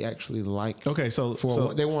there. They actually like. Okay,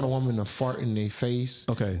 they want a woman to fart in their face.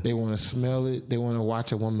 Okay, they want to smell it. They want to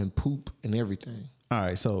watch a woman poop and everything. All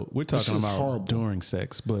right, so we're talking about horrible. During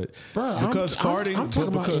sex, but Bruh, because farting, I'm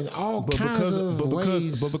talking about in all kinds of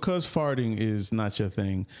ways. But because farting is not your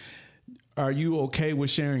thing, are you okay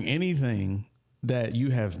with sharing anything that you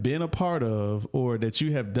have been a part of or that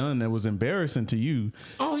you have done that was embarrassing to you?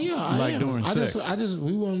 Oh yeah, like during sex.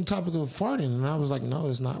 We were on the topic of farting, and I was like, no,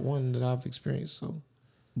 it's not one that I've experienced. So,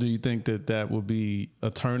 do you think that would be a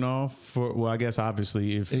turnoff for? Well, I guess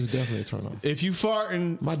obviously if it's definitely a turnoff. If you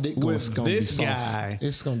farting, my dick with gonna this be soft. guy,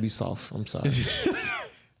 it's gonna be soft. I'm sorry.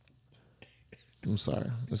 I'm sorry.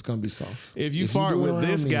 It's gonna be soft. If you fart with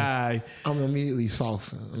this guy, I'm immediately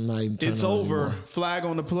soft. I'm not even. It's over. Anymore. Flag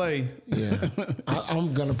on the play. Yeah,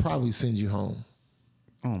 I'm gonna probably send you home.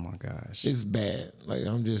 Oh my gosh, it's bad. Like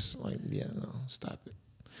I'm just like, yeah, no, stop it.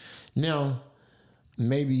 Now,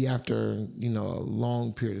 maybe after a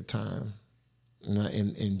long period of time,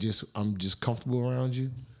 and just I'm just comfortable around you,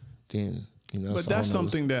 then But that's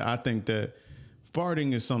something that I think that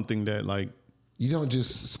farting is something that like. You don't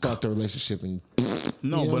just start the relationship and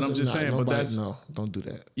no, but I'm just saying. But that's no, don't do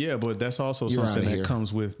that. Yeah, but that's also something that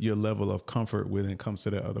comes with your level of comfort when it comes to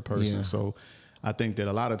that other person. Yeah. So I think that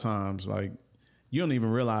a lot of times, like, you don't even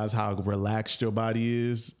realize how relaxed your body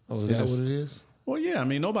is. Oh, is that what it is? Well, yeah. I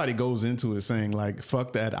mean, nobody goes into it saying like,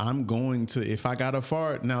 "Fuck that." I'm going to if I got a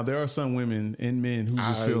fart. Now there are some women and men who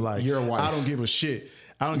just feel like I don't give a shit.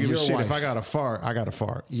 I don't give a shit if I got a fart. I got a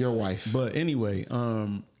fart. Your wife. But anyway,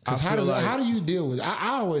 because how do you deal with it?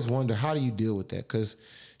 I always wonder, how do you deal with that? Because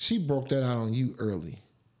she broke that out on you early.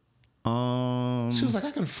 She was like,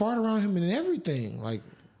 I can fart around him and everything. Like,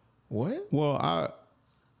 what? Well,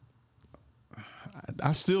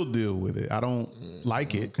 I still deal with it. I don't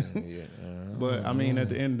like it. Okay, yeah. But I mean, at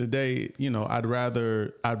the end of the day, I'd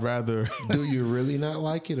rather. Do you really not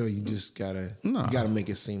like it, or you just gotta make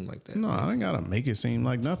it seem like that? No, I ain't gotta make it seem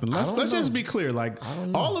like nothing. Let's just be clear. Like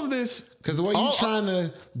all of this, because the way you trying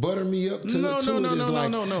to butter me up to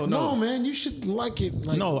no, man, you should like it.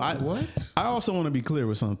 Like, no, what? I also want to be clear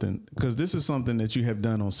with something, because this is something that you have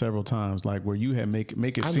done on several times, like where you have make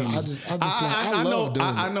it seem. I know.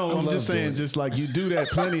 I'm just saying, just like you do that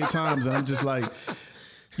plenty of times, and I'm just like.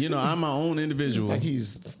 I'm my own individual. It's like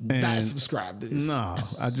he's not subscribed to this. No,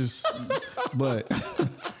 but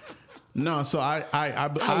no. So I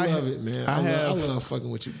love it, man. I love fucking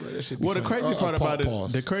with you, bro. That shit be well, the funny. crazy part about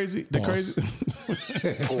pause. it, the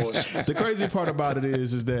crazy part about it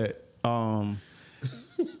is that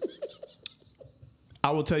I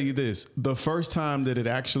will tell you this: the first time that it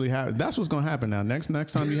actually happens, that's what's gonna happen. Now, next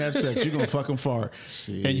time you have sex, you're gonna fucking fart,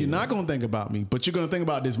 and you're not gonna think about me, but you're gonna think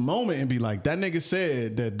about this moment and be like, "That nigga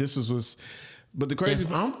said that this was." But the crazy,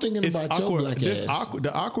 I'm thinking about your black ass.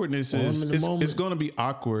 The awkwardness is it's gonna be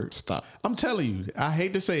awkward. Stop. I'm telling you, I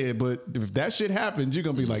hate to say it, but if that shit happens, you're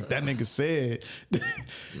gonna be like, "That nigga said."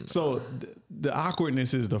 So the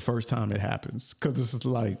awkwardness is the first time it happens, because this is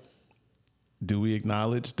like. Do we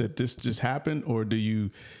acknowledge that this just happened, or do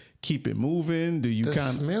you keep it moving? Do you the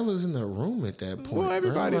smell is in the room at that point? Well,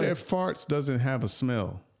 everybody that farts doesn't have a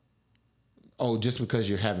smell. Oh, just because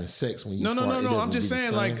you're having sex when you fart? No. I'm just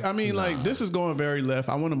saying, like this is going very left.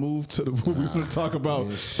 I want to move to the what we want to talk about,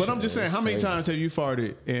 but I'm just saying, how many times have you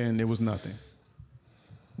farted and it was nothing?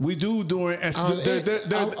 We do during. I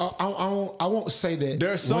won't say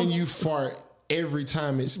that when you fart. Every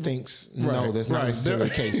time it stinks. Right, no, that's not necessarily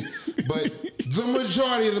the case. But the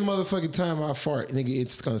majority of the motherfucking time I fart, nigga,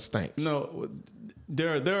 it's gonna stink. No,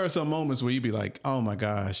 there are some moments where you be like, oh my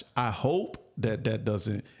gosh, I hope that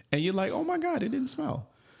doesn't, and you're like, oh my God, it didn't smell.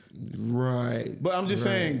 Right. But I'm just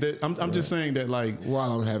saying that I'm just saying that, like,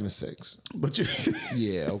 while I'm having sex. But you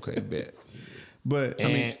yeah, okay, bet. But I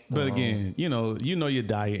mean, but again, you know your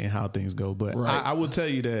diet and how things go. But Right. I will tell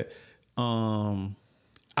you that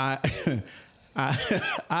I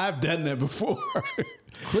I've done that before.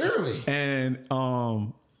 Clearly. And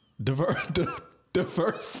the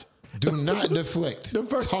first Do not deflect.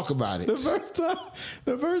 Talk about it.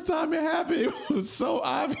 The first time it happened, it was so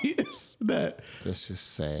obvious that That's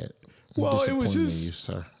just sad. Well, it was Disappointed in just- you,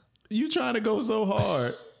 sir. you trying to go so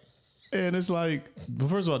hard. And it's like, but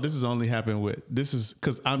first of all, this is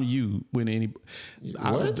because I'm you when any.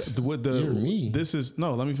 You're me. This is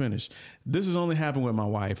no. Let me finish. This has only happened with my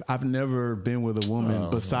wife. I've never been with a woman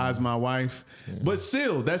besides my wife. But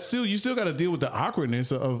still, you still got to deal with the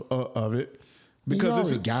awkwardness of it. Because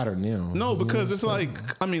Because you it's got her now. no, because it's like,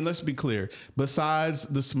 I mean, let's be clear. Besides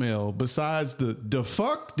the smell, besides the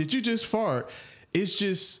fuck, did you just fart? It's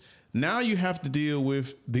just now you have to deal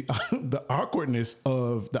with the awkwardness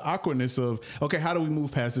of okay, how do we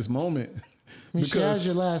move past this moment? I mean, she has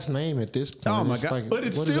your last name at this point. Oh my It's God! like, But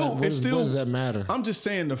it's what does still, that- it's still. What does that matter? I'm just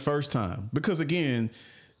saying the first time because again,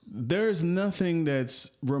 there's nothing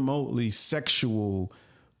that's remotely sexual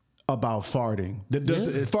about farting. That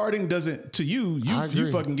doesn't farting doesn't to you. I You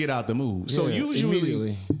agree. fucking get out the mood. So Yeah,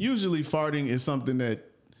 usually immediately. farting is something that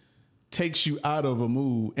takes you out of a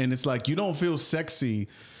mood, and it's like you don't feel sexy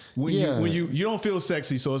when you don't feel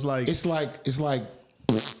sexy. So it's like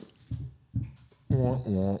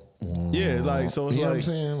yeah, like so it's you know what I'm like.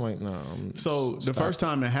 saying? Like, no. So the first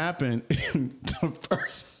time it happened, the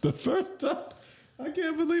first time, I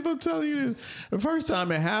can't believe I'm telling you this. The first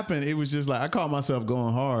time it happened, it was just like I caught myself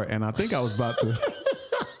going hard, and I think I was about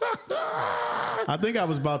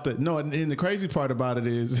to. No, and the crazy part about it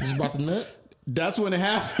is, It's about the nut. that's when it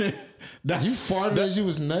happened. You farted as you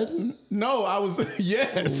was nutting? No, I was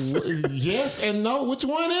yes. Yes and no. Which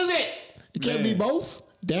one is it? It can't be Man. both.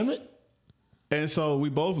 Damn it. And so we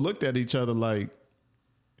both looked at each other like,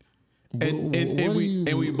 and What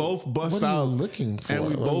we both bust what are out you looking for?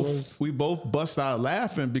 and Like, we both bust out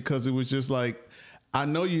laughing because it was just like, I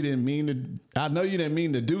know you didn't mean to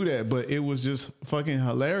do that, but it was just fucking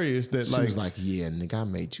hilarious that She was like, yeah, nigga, I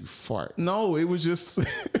made you fart. no, it was just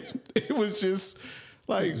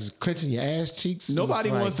like Just clenching your ass cheeks. nobody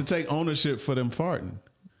It's like, wants to take ownership for them farting.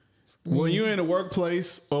 When you're in a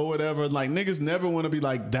workplace or whatever, like niggas never want to be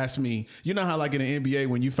like, that's me. You know how like in the NBA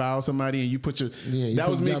when you foul somebody and you put your that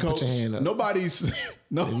was me, gotta put coach. your hand up. Nobody's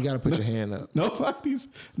You got to put your hand up.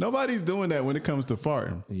 nobody's doing that when it comes to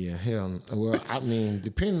farting. Yeah, hell. Well, I mean,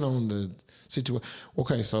 depending on the situation.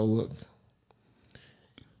 Okay, so look,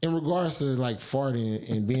 in regards to like farting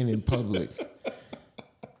and being in public,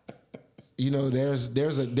 you know, there's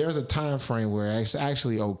a time frame where it's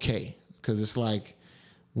actually okay because it's like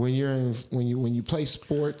when you play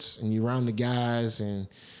sports and you're around the guys and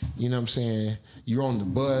you know what I'm saying, you're on the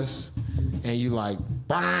bus and you like,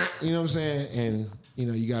 bah, you know what I'm saying, and you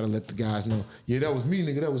know, you got to let the guys know, yeah, that was me,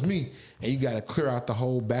 nigga, that was me. And you got to clear out the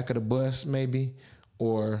whole back of the bus maybe,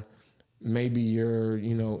 or maybe you're,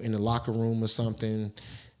 you know, in the locker room or something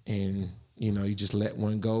and, you know, you just let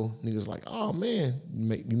one go. Niggas like, oh, man,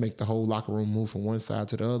 you make the whole locker room move from one side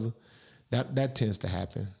to the other. That tends to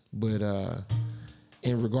happen. But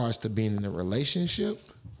in regards to being in a relationship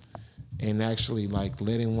and actually, like,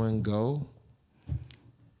 letting one go,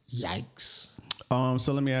 yikes.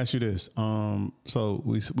 So let me ask you this. So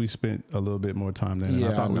we spent a little bit more time than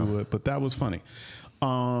I thought we would, but that was funny.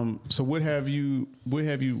 So what has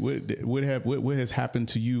happened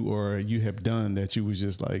to you or you have done that you was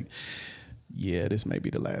just like, yeah, this may be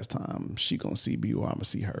the last time she gonna see me or I'm gonna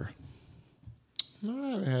see her? No, I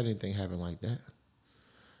haven't had anything happen like that.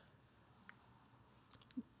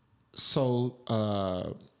 So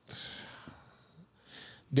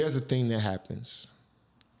there's a thing that happens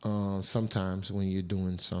sometimes when you're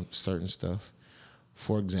doing some certain stuff.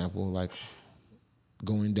 For example, like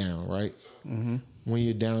going down, right? Mm-hmm. When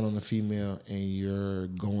you're down on a female and you're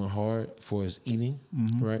going hard for his eating,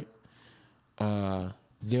 right?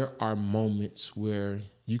 There are moments where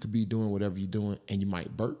you could be doing whatever you're doing and you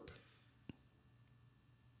might burp.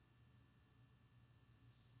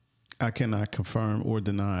 I cannot confirm or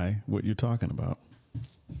deny what you're talking about.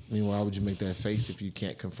 I mean, why would you make that face if you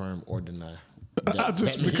can't confirm or deny?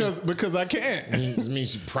 Because I can't. It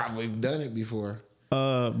means you probably done it before.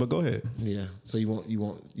 But go ahead. Yeah. So you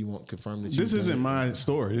won't confirm that. This isn't my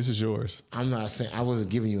story. This is yours. I'm not saying I wasn't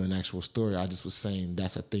giving you an actual story. I just was saying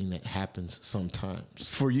that's a thing that happens sometimes.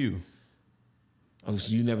 For you. Oh,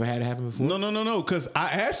 so you never had it happen before? No. Because I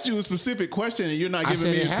asked you a specific question and you're not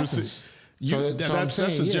giving me a specific. That's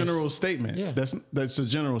a general statement. Yeah. That's a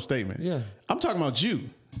general statement. Yeah. I'm talking about you.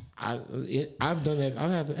 I've done that.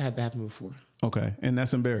 I've had that happen before. Okay, and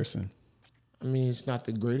that's embarrassing. I mean, it's not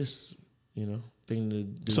the greatest, thing to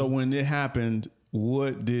do. So when it happened,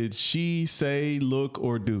 what did she say, look,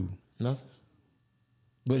 or do? Nothing.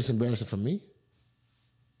 But it's embarrassing for me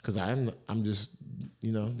because I'm just,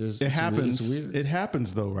 there's. It happens. It's weird. It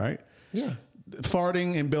happens though, right? Yeah.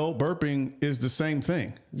 Farting and burping is the same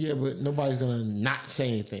thing. Yeah, but nobody's gonna not say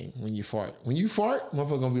anything when you fart. When you fart,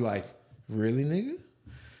 motherfucker gonna be like, "Really, nigga?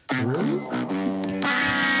 Really?"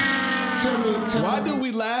 Tell me. Why do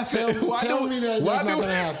we laugh? Tell me that's not gonna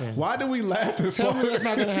happen. Why do we laugh at Tell me fart? that's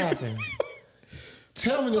not gonna happen.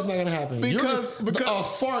 Tell me that's not gonna happen. Because a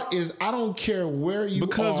fart is. I don't care where you are.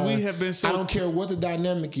 Because we have been so. I don't care what the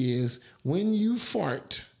dynamic is. When you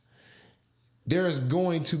fart, there is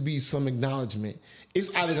going to be some acknowledgement.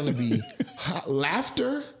 It's either going to be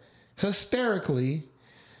laughter,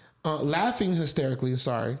 laughing hysterically,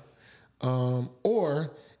 sorry,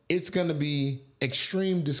 or it's going to be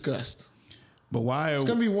extreme disgust. But why? It's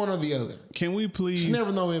going to be one or the other. Can we please? There's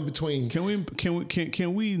never no in between. Can we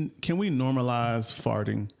normalize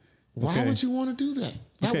farting? Why would you want to do that?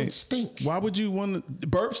 That would stink. Why would you want to?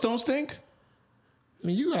 Burps don't stink. I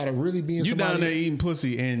mean, you gotta really be in. You down there eating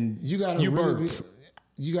pussy and you gotta really burp.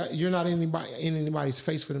 You're not in anybody's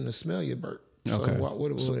face for them to smell your burp. So okay.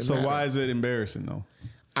 What So why is it embarrassing though?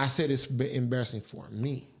 I said it's embarrassing for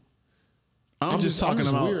me. I'm just talking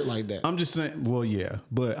about weird like that. I'm just saying. Well, yeah,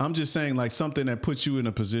 but I'm just saying like something that puts you in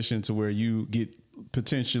a position to where you get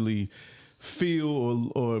potentially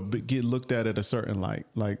feel or get looked at a certain light.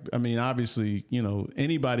 Like I mean, obviously,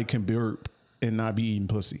 anybody can burp and not be eating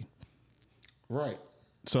pussy. Right.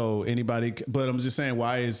 So anybody, but I'm just saying,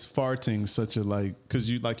 why is farting such a because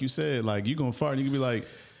you said, you gonna fart and you can be like,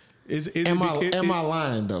 am I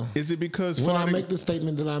lying though? Is it because when I make the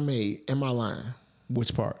statement that I made, am I lying?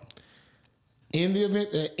 Which part? In the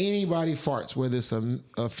event that anybody farts, whether it's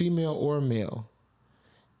a female or a male,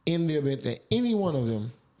 in the event that any one of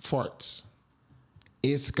them farts,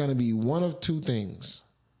 it's gonna be one of two things.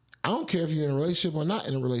 I don't care if you're in a relationship or not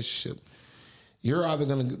in a relationship. You're either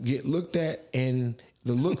gonna get looked at, and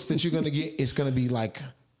the looks that you're gonna get, it's gonna be like,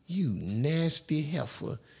 you nasty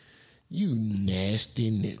heifer, you nasty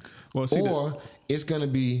nigga. Well, or it's gonna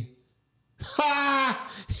be,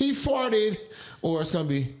 ha, he farted, or it's gonna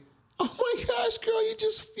be, oh my gosh, girl, you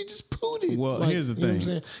just pooted. Well, here's the thing,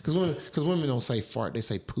 because women don't say fart, they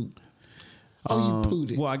say poop. Oh, you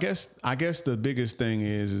pooted. Well, I guess the biggest thing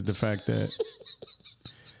is the fact that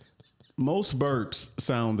most burps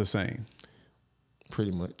sound the same.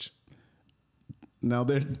 Pretty much. Now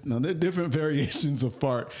there are different variations of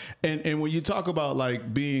fart, and when you talk about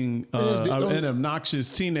like being an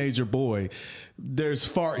obnoxious teenager boy, there's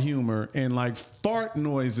fart humor, and like fart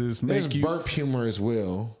noises make you burp humor as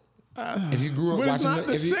well. If you grew up but watching, it's not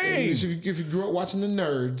the same. If you grew up watching the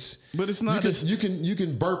Nerds, but it's not. You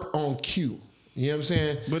can burp on cue. You know what I'm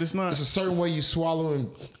saying? But it's not. It's a certain way you swallow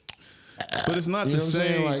and. But it's not the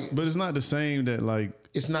same. But it's not the same that like.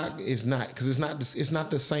 It's not because it's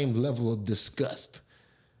not the same level of disgust.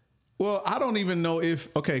 Well, I don't even know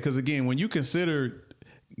because again, when you consider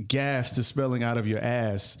gas dispelling out of your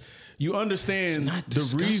ass, you understand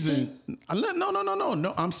the reason.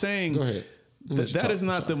 No. I'm saying go ahead. That is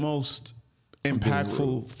not the most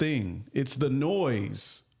impactful thing. It's the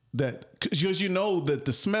noise because you know that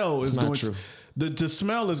the smell is going to. The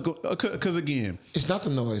smell is because again, it's not the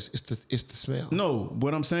noise. It's the smell. No,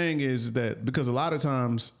 what I'm saying is that because a lot of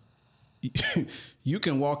times you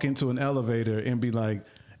can walk into an elevator and be like,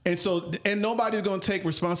 and nobody's gonna take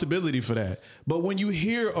responsibility for that. But when you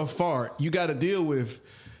hear a fart, you got to deal with,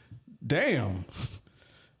 damn,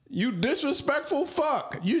 you disrespectful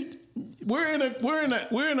fuck. We're in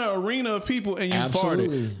an arena of people and you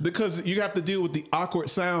Absolutely. farted because you have to deal with the awkward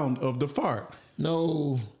sound of the fart.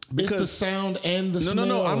 No. Because it's the sound and the smell.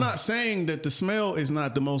 No. I'm not saying that the smell is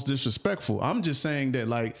not the most disrespectful. I'm just saying that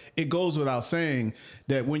like it goes without saying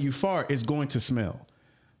that when you fart, it's going to smell.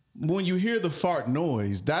 When you hear the fart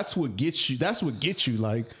noise, that's what gets you. That's what gets you.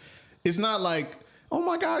 Like, it's not like, oh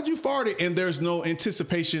my God, you farted, and there's no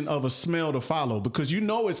anticipation of a smell to follow because you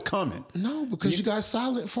know it's coming. No, because you got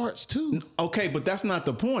silent farts too. Okay, but that's not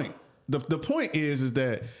the point. The point is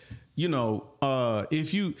that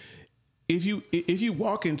if you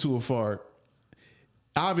walk into a fart,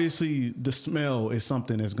 obviously the smell is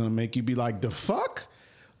something that's going to make you be like, the fuck?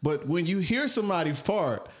 But when you hear somebody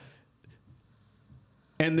fart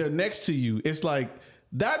and they're next to you, it's like,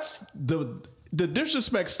 that's the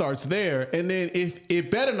disrespect starts there. And then if it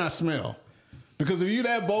better not smell, because if you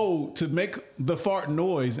that bold to make the fart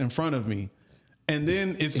noise in front of me, and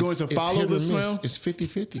then it's going to follow the smell. It's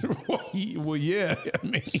 50-50. Well, yeah. I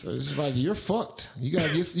mean, so it's like you're fucked. You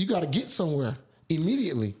gotta get somewhere.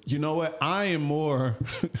 immediately. You know what? I am more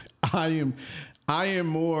I am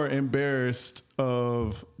more embarrassed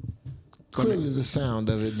of Clearly the sound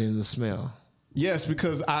of it than the smell. yes,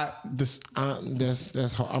 because That's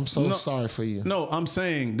hard. I'm so sorry for you. No, I'm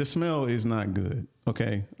saying the smell is not good.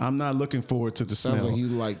 Okay, I'm not looking forward to the Sounds smell. like you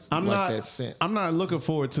like that scent. I'm not looking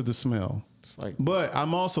forward to the smell. It's like, But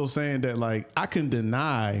I'm also saying that like I can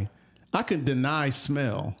deny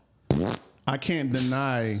smell. I can't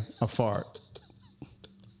deny a fart.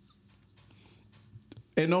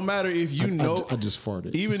 And no matter if you know, I just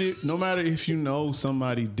farted. Even if no matter if you know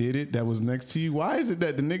somebody did it that was next to you, why is it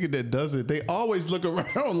that the nigga that does it, they always look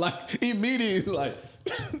around like immediately like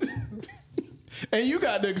and you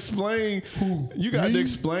got to explain to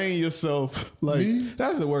explain yourself like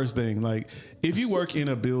that's the worst thing. Like if you work in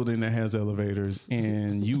a building that has elevators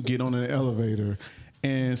and you get on an elevator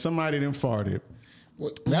and somebody done farted.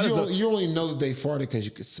 You only know that they farted because you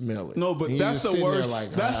could smell it. No, but that's the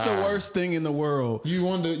worst. That's the worst thing in the world. You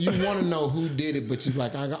want to know who did it, but you're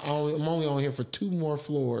like, I'm only on here for 2 more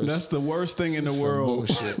floors. That's the worst thing in the Some world.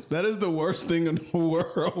 bullshit. That is the worst thing in the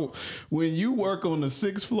world. When you work on the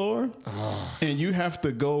 6th floor and you have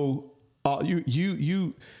to go,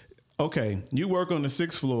 you work on the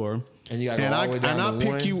 6th floor. And you gotta go all the way down to I pick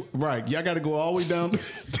 1? you right. Y'all got to go all the way down.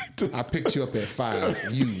 I picked you up at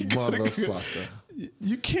 5. You motherfucker.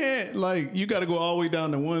 You can't you got to go all the way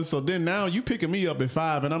down to 1. So then now you picking me up at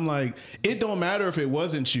 5, and I'm like, it don't matter if it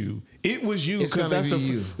wasn't you. It was you because that's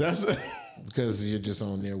you. That's because you're just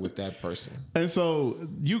on there with that person. And so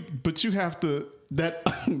you have to that's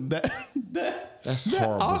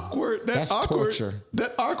horrible. Awkward. That's torture.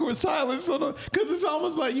 That awkward silence. Because it's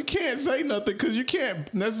almost like you can't say nothing because you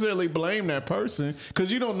can't necessarily blame that person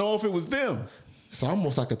because you don't know if it was them. It's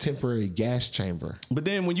almost like a temporary gas chamber. But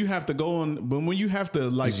then when you have to go on, but when you have to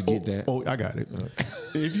like, did you get that? Oh, I got it.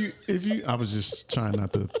 If you, I was just trying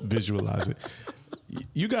not to visualize it.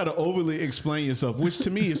 You got to overly explain yourself, which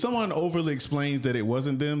to me, if someone overly explains that it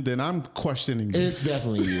wasn't them, then I'm questioning you. It's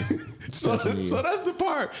definitely you. So that's the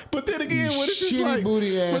part. But then again, when it's just like, but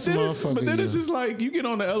then it's just like you get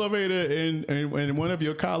on the elevator and one of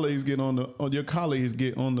your colleagues get on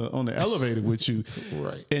the elevator with you,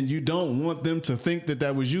 right? And you don't want them to think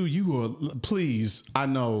that was you. You are, please, I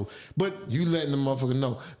know, but you letting the motherfucker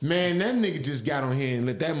know, man, that nigga just got on here and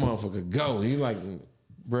let that motherfucker go. And you like.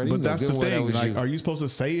 Bro, but that's the thing. Like, are you supposed to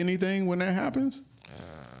say anything when that happens?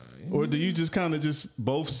 Or do you just kind of just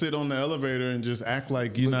both sit on the elevator and just act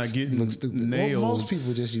like you're not getting nailed? Well, most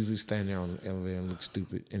people just usually stand there on the elevator and look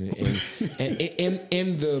stupid. And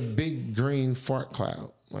in the big green fart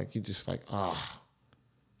cloud, like you just like,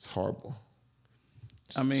 it's horrible.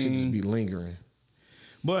 I mean, should just be lingering.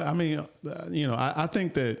 But I mean, I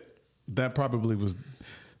think that probably was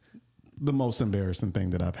the most embarrassing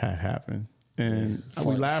thing that I've had happen. And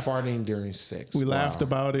we laughed. Farting during sex. We laughed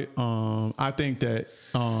about it. I think that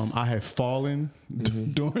I have fallen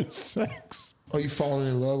during sex. Oh, you fallen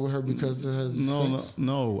in love with her because of her sex?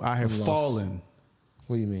 No. I have fallen.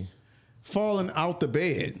 What do you mean? Fallen out the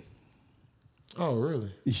bed. Oh,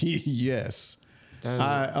 really? Yes.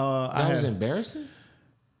 That was embarrassing?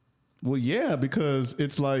 Well, yeah, because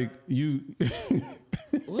it's like you...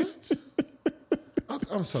 What?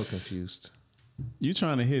 I'm so confused. You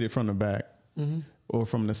trying to hit it from the back. Or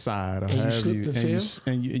from the side, or and however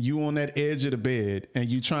you on that edge of the bed, and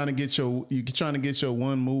you trying to get your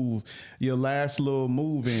one move, your last little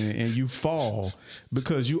move in, and you fall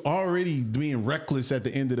because you already being reckless at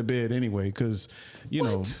the end of the bed anyway. Because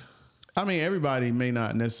I mean, everybody may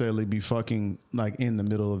not necessarily be fucking like in the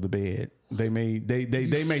middle of the bed. They may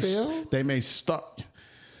stop.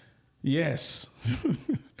 Yes.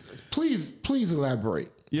 Please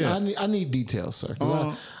elaborate. Yeah, I need details, sir.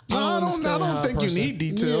 I don't think you need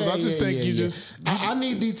details. I just think you just. I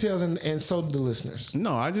need details, and so do the listeners.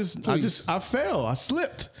 No, I fell. I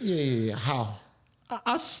slipped. Yeah. How?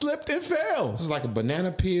 I slipped and fell. It's like a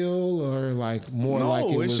banana peel, or like more like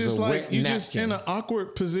it was just a like wet you napkin. just in an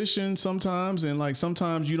awkward position sometimes, and like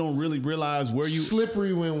sometimes you don't really realize where you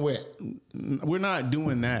slippery when wet. We're not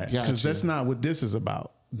doing that because that's not what this is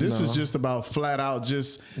about. This is just about flat out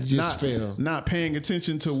not paying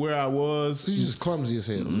attention to where I was. You just clumsy as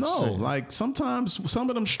hell. No, like sometimes some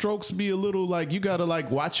of them strokes be a little like you gotta like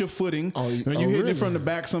watch your footing. When you hit it from the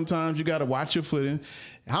back, sometimes you gotta watch your footing.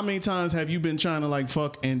 How many times have you been trying to like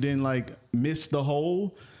fuck and then like miss the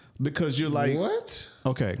hole because you're like what?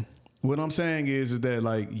 Okay, what I'm saying is that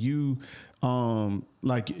like you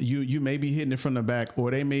may be hitting it from the back, or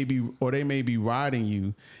they may be riding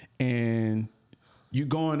you and you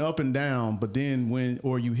going up and down, but then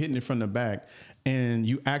you hitting it from the back, and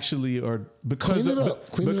you actually are because Clean of it up.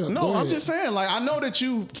 Clean it up. no, Go I'm ahead. just saying, like,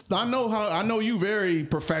 I know you very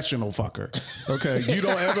professional fucker. Okay, you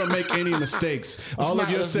don't ever make any mistakes. All of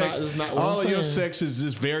your sex is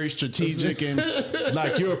just very strategic and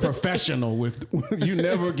like you're a professional with. You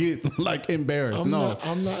never get like embarrassed.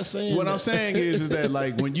 I'm not saying. What that. I'm saying is that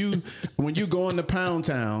like when you go into Pound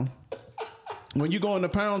Town. When you go into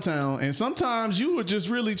Pound Town, and sometimes you would just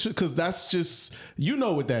really, because that's just, you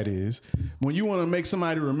know what that is. When you want to make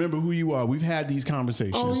somebody remember who you are, we've had these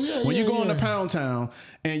conversations. Oh, yeah, when you go yeah. into Pound Town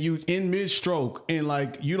and you in mid-stroke and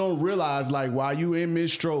like you don't realize like while you in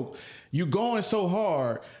mid-stroke, you going so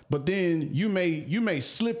hard, but then you may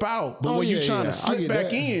slip out. But when you trying to slip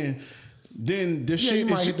back in, then the shit you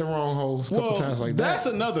might is hit the wrong holes a couple times like that. That's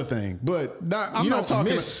another thing. But I'm not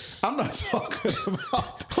talking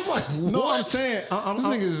about. I'm like, No, what? I'm saying this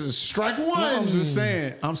nigga is strike one. No, I'm just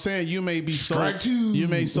saying. I'm saying you may be Strike two. You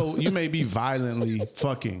may be violently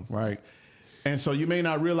fucking, right? And so you may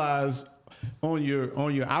not realize on your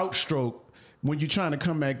outstroke when you're trying to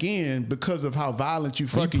come back in because of how violent you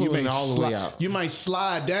fucking. You may all the way out. You might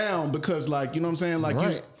slide down because like you know what I'm saying. Like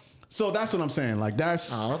Right. you. So that's what I'm saying. Like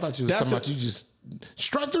that's. Oh, I thought you was talking about you just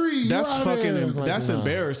strike three. That's fucking. Like, that's nah.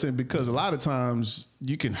 embarrassing because a lot of times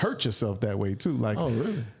you can hurt yourself that way too. Like, Oh,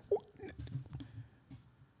 really?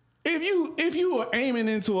 if you are aiming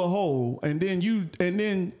into a hole and then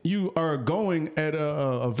you are going at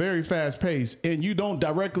a very fast pace and you don't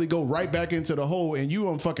directly go right back into the hole and you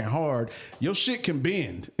on fucking hard, your shit can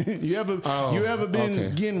bend. you ever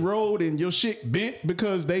been getting rolled and your shit bent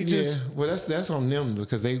because they just well that's on them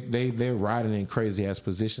because they're riding in crazy ass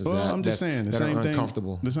positions. Well, I'm just saying the same thing.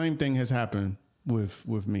 Uncomfortable. The same thing has happened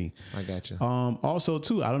with me. I got you. Also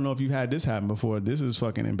too, I don't know if you've had this happen before. This is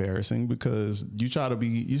fucking embarrassing because you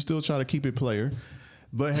still try to keep it player.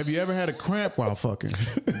 But have you ever had a cramp while fucking?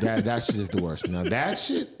 That shit is the worst. Now that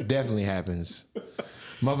shit definitely happens.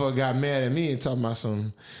 Motherfucker got mad at me and talking about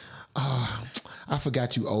some. I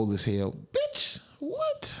forgot you old as hell, bitch.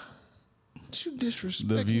 What? You disrespect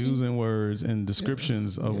The views me? and words and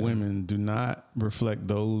descriptions of women do not reflect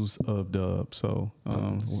those of Dub. So,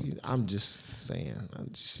 I'm just saying.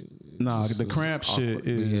 the cramp shit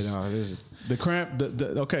is the cramp.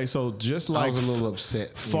 Okay, so just like I was a little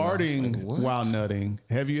upset. Farting like, what? while nutting.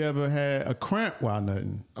 Have you ever had a cramp while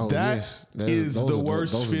nutting? Oh, That yes. is the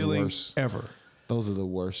worst feeling ever. Those are the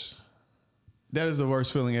worst. That is the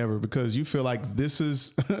worst feeling ever because you feel like this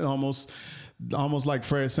is almost like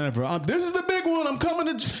Fred Sanford. This is the big one. I'm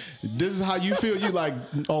coming to. This is how you feel. You like,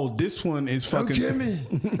 oh, this one is fucking.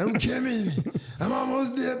 I'm coming. I'm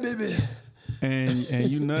almost there, baby. And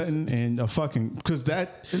you nutting and a fucking because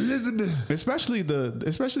that Elizabeth. especially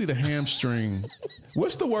the hamstring.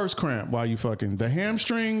 What's the worst cramp while you fucking? The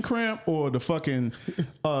hamstring cramp or the fucking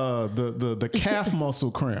the calf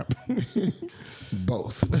muscle cramp?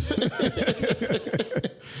 Both.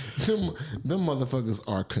 them motherfuckers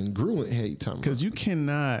are congruent. Hey, Tom. Because you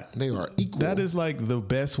cannot. They are equal. That is like the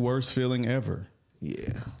best worst feeling ever.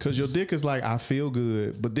 Yeah. Because your dick is like, I feel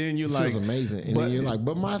good, but then you're It like, feels amazing, and then you're like,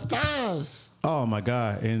 but my thighs. oh my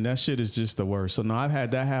god, and that shit is just the worst. So no, I've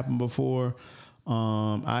had that happen before.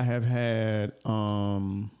 I have had.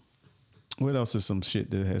 What else is some shit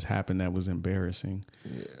that has happened that was embarrassing?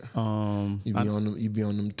 Yeah. You be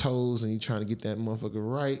on them toes and you trying to get that motherfucker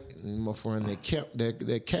right, and motherfucker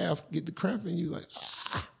that calf get the cramp, and you like,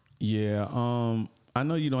 ah. Yeah. I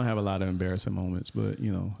know you don't have a lot of embarrassing moments, but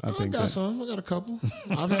you know, I think got some. I got a couple.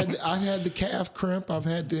 I've had the calf cramp. I've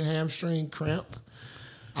had the hamstring cramp.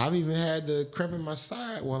 I've even had the cramp in my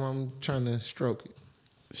side while I'm trying to stroke it.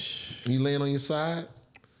 You laying on your side.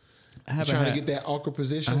 To get that awkward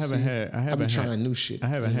position. I've been trying new shit. I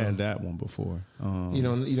haven't had that one before. You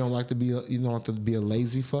don't like to be a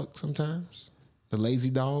lazy fuck sometimes. The lazy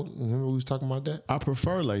dog. Remember we was talking about that? I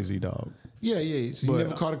prefer lazy dog. Yeah. So you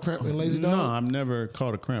never caught a cramp in lazy dog? No, I've never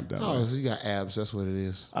caught a cramp that way. Oh, so you got abs. That's what it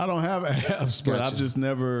is. I don't have abs, but Gotcha. I've just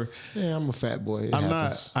never. Yeah, I'm a fat boy. It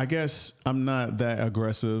happens. I guess I'm not that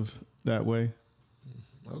aggressive that way.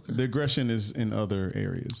 Okay. The aggression is in other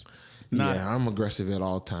areas. I'm aggressive at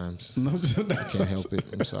all times. I can't help it.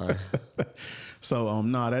 I'm sorry. So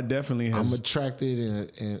that definitely has. I'm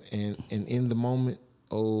attracted and in the moment.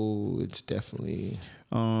 Oh, it's definitely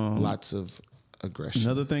lots of aggression.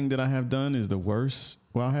 Another thing that I have done is the worst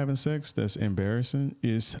while having sex. That's embarrassing.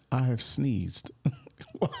 Is I have sneezed.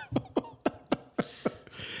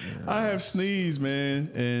 I have sneezed, man,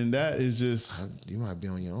 and that is just. You might be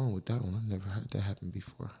on your own with that one. I've never had that happen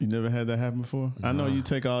before. You never had that happen before? I know you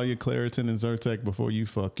take all your Claritin and Zyrtec before you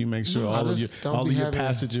fuck. You make sure all of your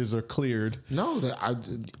passages are cleared. No,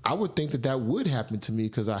 I would think that would happen to me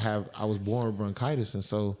because I was born with bronchitis, and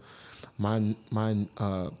so my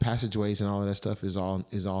passageways and all of that stuff is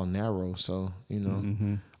all narrow. So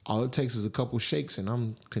all it takes is a couple shakes, and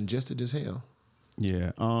I'm congested as hell.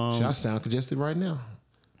 Yeah. Should I sound congested right now?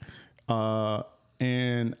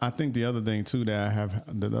 And I think the other thing too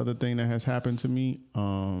the other thing that has happened to me,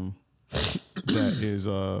 that is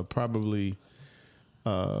probably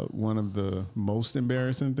one of the most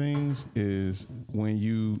embarrassing things is when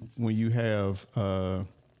you have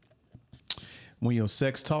when your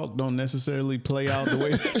sex talk don't necessarily play out the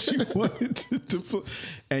way that you want it to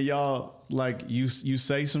and y'all like you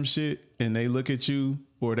say some shit and they look at you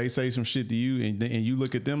or they say some shit to you and you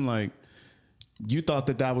look at them like you thought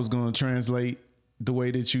that was going to translate the way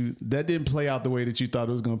that didn't play out the way that you thought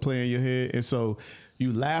it was going to play in your head. And so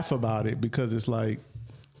you laugh about it because it's like,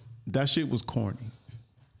 that shit was corny.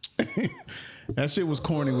 That shit was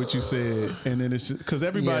corny what you said. And then it's because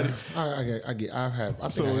everybody. Yeah, I get. I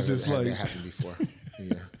think so I it's just had like that happen before.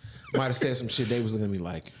 Yeah, might have said some shit. They was looking at me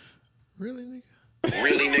like, really, nigga.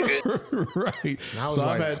 Really, nigga? Right. And I was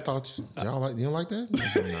I thought you don't like that?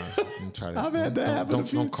 Nah, I'm trying to. I've had that happen.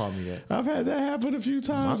 Don't call me that. I've had that happen a few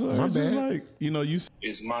times. My it's just like you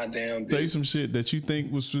it's my damn business. say some shit that you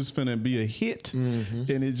think was just finna be a hit, and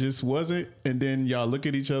it just wasn't. And then y'all look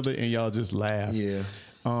at each other and y'all just laugh. Yeah.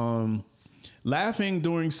 Laughing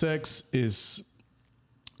during sex is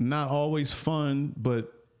not always fun,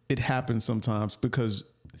 but it happens sometimes because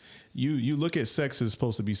you look at sex as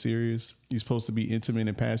supposed to be serious. You're supposed to be intimate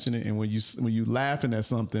and passionate. And when you laughing at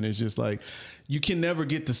something, it's just like you can never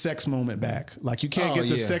get the sex moment back. Like you can't get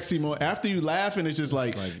the sexy moment after you laughing. It's just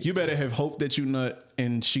like you better have hoped that you nut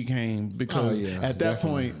and she came because at that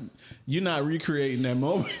point you're not recreating that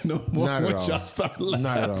moment no more. Not at all. Y'all start laughing.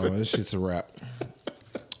 Not at all. This shit's a wrap.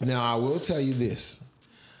 Now I will tell you this.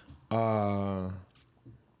 Have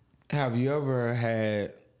you ever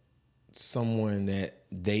had someone that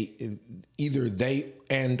either they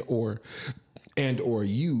and or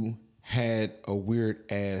you had a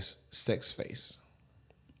weird ass sex face?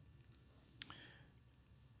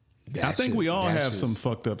 I think we all have some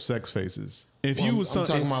fucked up sex faces. If you was I'm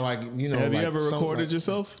talking about like have you ever recorded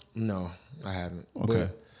yourself? No, I haven't. Okay.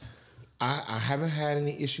 But I haven't had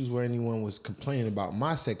any issues where anyone was complaining about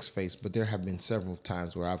my sex face, but there have been several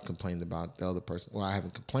times where I've complained about the other person. Well, I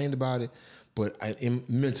haven't complained about it, but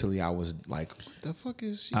mentally I was like, what the fuck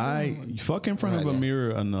is she doing? Fuck in front of a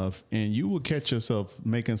mirror enough and you will catch yourself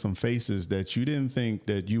making some faces that you didn't think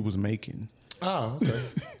that you was making. Oh, okay.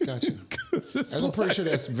 Gotcha. I'm pretty sure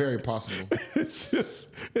that's very possible.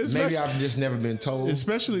 Maybe I've just never been told.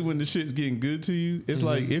 Especially when the shit's getting good to you. It's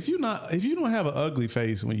like if you don't have an ugly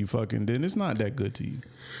face when you fucking, then it's not that good to you.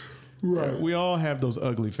 Right. We all have those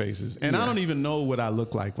ugly faces. And I don't even know what I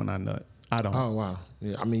look like when I nut. I don't. Oh, wow.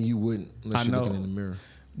 Yeah. I mean, you wouldn't unless you're looking in the mirror.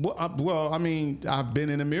 Well, I mean, I've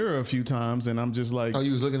been in the mirror a few times and I'm just like. Oh,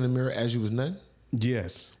 you was looking in the mirror as you was nutting?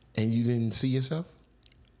 Yes. And you didn't see yourself?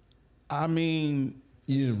 I mean,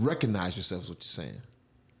 you didn't recognize yourself is what you're saying.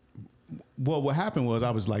 Well, what happened was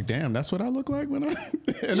I was like, damn, that's what I look like when I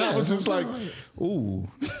and I was just like, ooh,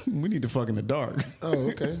 we need to fuck in the dark. Oh,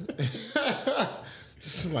 okay.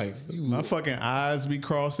 Just like my fucking eyes be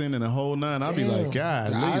crossing and the whole nine. I'll be like,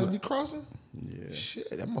 God, eyes be crossing? Yeah. Shit,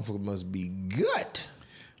 that motherfucker must be good.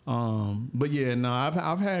 But yeah, no,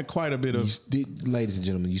 I've had quite a bit of. Ladies and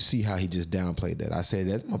gentlemen, you see how he just downplayed that. I said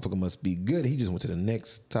that motherfucker must be good. He just went to the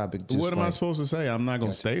next topic. What am I supposed to say? I'm not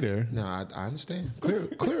going to stay there. No, I understand.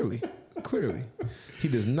 Clearly. He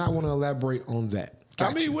does not want to elaborate on that.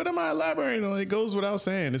 I mean, what am I elaborating on? It goes without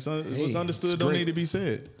saying. It was understood. Don't need to be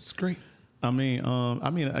said. It's great. I mean,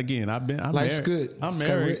 again, I'm Life's married. good. I'm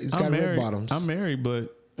married. It's got red bottoms. I'm married,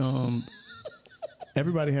 but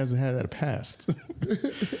everybody hasn't had that past.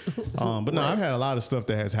 But no, I've had a lot of stuff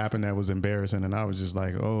that has happened that was embarrassing, and I was just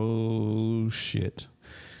like, oh shit.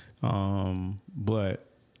 But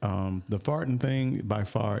the farting thing by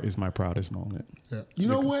far is my proudest moment. Yeah. You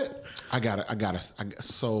know what? I got it.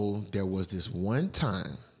 So there was this one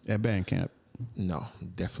time at band camp. No,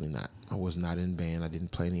 definitely not. I was not in band. I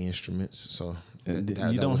didn't play any instruments, so that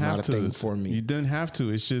don't was have not to. a thing for me. You didn't have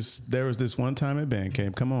to. It's just there was this one time at band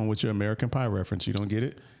camp. Come on with your American Pie reference. You don't get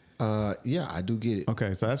it? Yeah, I do get it.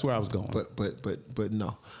 Okay, so that's where I was going. But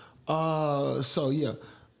no. So yeah,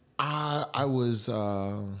 I was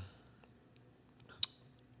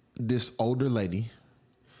this older lady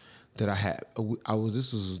that I had.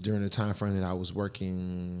 This was during the time frame that I was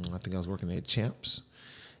working. I think I was working at Champs,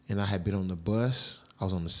 and I had been on the bus. I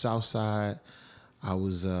was on the South Side. I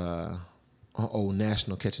was on Old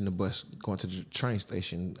National catching the bus going to the train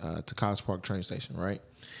station, to College Park train station. Right.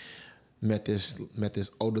 Met this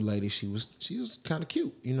older lady. She was kind of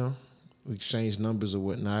cute. You know, we exchanged numbers or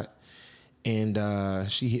whatnot, and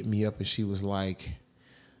she hit me up and she was like,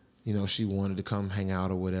 you know, she wanted to come hang out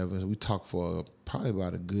or whatever. So we talked for probably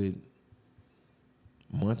about a good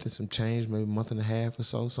month and some change, maybe a month and a half or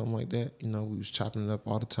so, something like that. You know, we was chopping it up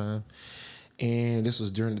all the time. And this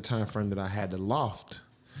was during the time frame that I had the loft.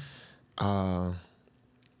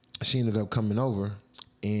 She ended up coming over,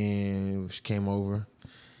 and she came over.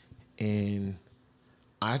 And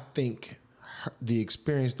I think the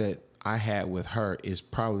experience that I had with her is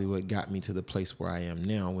probably what got me to the place where I am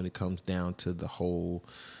now when it comes down to the whole,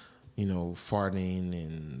 you know, farting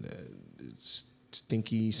and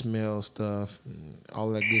stinky smell stuff and all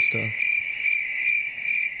that good stuff.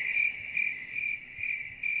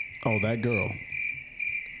 Oh, that girl.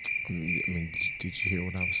 I mean, did you hear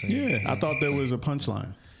what I was saying? Yeah, I thought there was a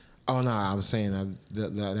punchline. Oh, no, I was saying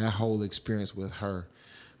that whole experience with her,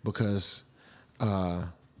 because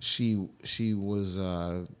she was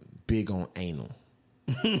big on anal.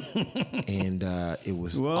 And it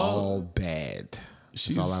was all bad.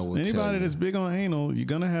 That's all I will tell you. Anybody that's big on anal, you're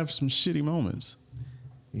going to have some shitty moments.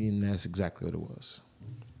 And that's exactly what it was.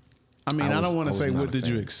 I mean, I don't want to say what did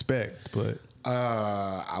you expect, but...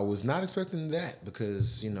 I was not expecting that,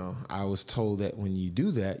 because, you know, I was told that when you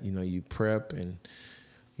do that, you know, you prep and,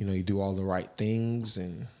 you know, you do all the right things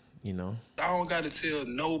and, you know. I don't got to tell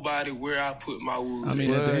nobody where I put my wood. I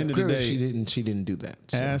mean, at the end of the day, she didn't do that.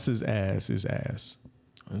 So. Ass is ass is ass.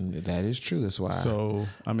 And that is true. That's why. So,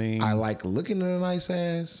 I mean, I like looking at a nice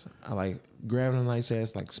ass. I like grabbing a nice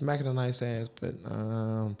ass, like smacking a nice ass, but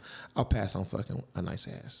I'll pass on fucking a nice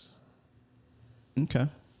ass. Okay.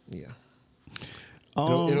 Yeah.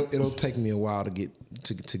 It'll take me a while to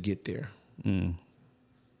get there.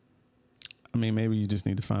 I mean, maybe you just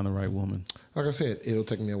need to find the right woman. Like I said, it'll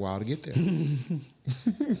take me a while to get there.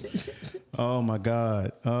 Oh my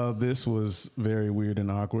God. This was very weird and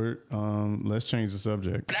awkward. Let's change the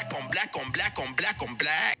subject. Black on black on black on black on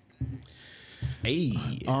black. Hey.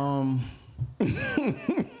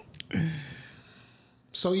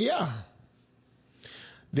 So yeah,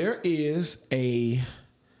 there is a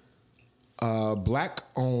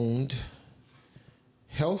black-owned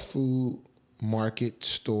health food market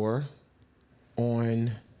store on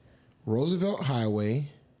Roosevelt Highway,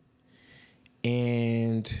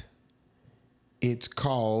 and it's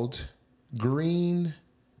called Green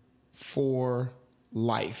for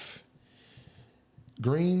Life.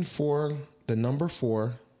 Green for the number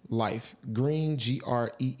 4 Life. Green,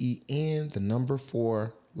 Green, the number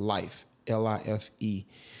 4 Life, Life.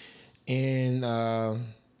 And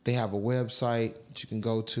they have a website that you can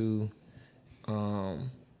go to.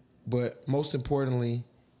 But most importantly,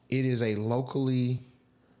 it is a locally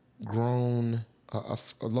grown,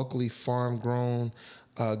 locally farm grown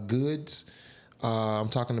goods. I'm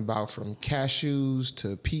talking about from cashews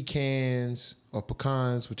to pecans or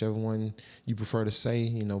pecans, whichever one you prefer to say,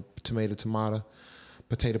 you know, tomato,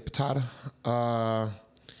 potato.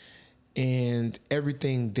 And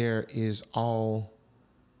everything there is all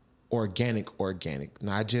organic,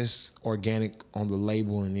 not just organic on the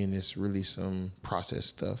label and then it's really some processed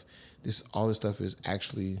stuff. All this stuff is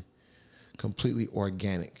actually completely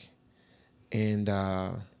organic. And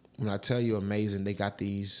when I tell you amazing, they got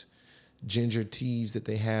these ginger teas that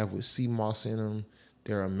they have with sea moss in them.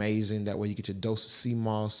 They're amazing. That way you get your dose of sea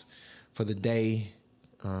moss for the day.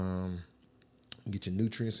 Get your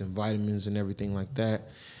nutrients and vitamins and everything like that.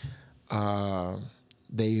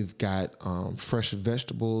 They've got fresh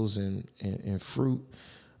vegetables and fruit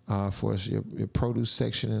for your produce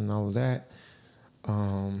section and all of that.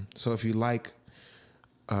 So if you like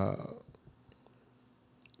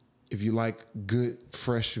good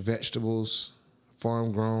fresh vegetables,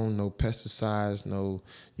 farm grown, no pesticides, you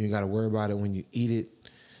ain't got to worry about it when you eat it.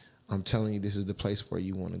 I'm telling you, this is the place where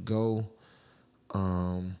you want to go.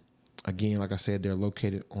 Again, like I said, they're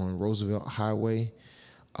located on Roosevelt Highway.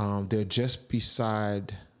 They're just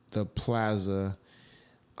beside the plaza,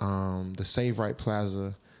 the Save Right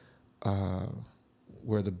Plaza,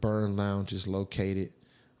 where the Burn Lounge is located.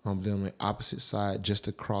 They're on the opposite side, just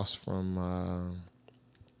across from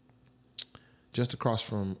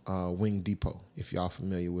Wing Depot. If y'all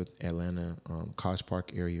familiar with Atlanta, College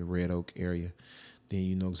Park area, Red Oak area, then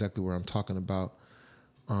you know exactly where I'm talking about.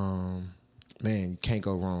 Man, you can't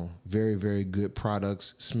go wrong. Very, very good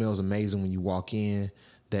products. Smells amazing when you walk in.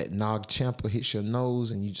 that Nag Champa hits your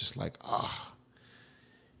nose, and you just like,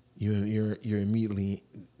 you're immediately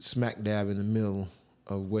smack dab in the middle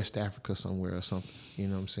of West Africa somewhere or something. You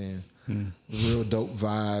know what I'm saying? Real dope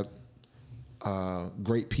vibe.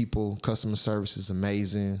 Great people. Customer service is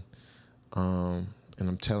amazing. And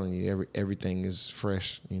I'm telling you, everything is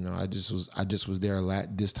fresh. You know, I just was there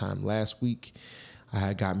this time last week. I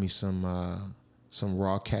had got me some raw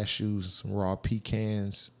cashews, some raw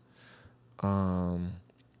pecans. My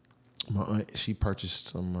aunt, she purchased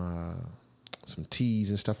some teas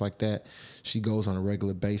and stuff like that. She goes on a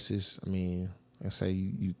regular basis. I mean, I say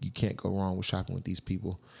you can't go wrong with shopping with these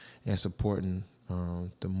people and supporting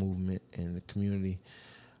the movement and the community.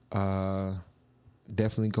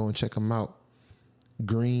 Definitely go and check them out.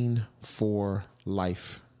 Green for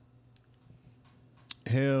Life.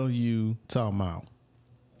 Hell, you talking about.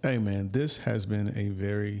 Hey, man, this has been a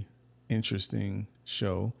very interesting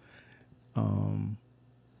show.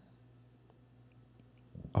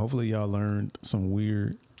 Hopefully y'all learned some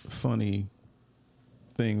weird, funny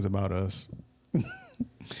things about us.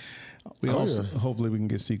 Hopefully we can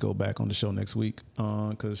get Seiko back on the show next week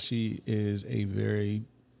because she is a very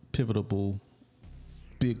pivotal,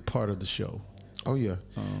 big part of the show. Oh yeah,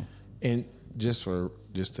 and just to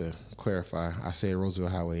clarify, I said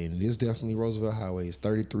Roosevelt Highway, and it is definitely Roosevelt Highway. It's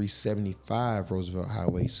 3375 Roosevelt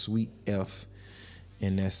Highway, Suite F,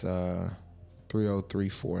 and that's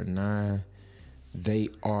 30349. They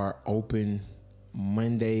are open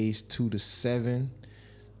Mondays 2 to 7,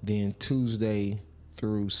 then Tuesday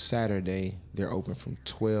through Saturday they're open from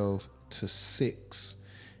 12 to 6,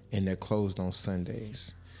 and they're closed on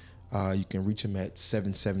Sundays. You can reach them at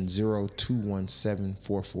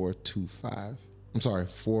 770-217-4425. I'm sorry,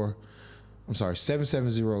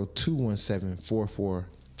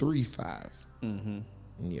 770-217-4435. Mm-hmm.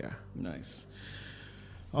 Yeah. Nice.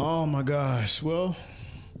 Oh my gosh. Well,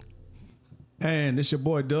 and this your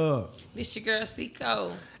boy Doug. This your girl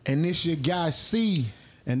Seiko. And this your guy C.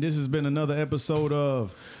 And this has been another episode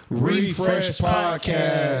of Refresh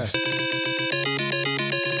Podcast.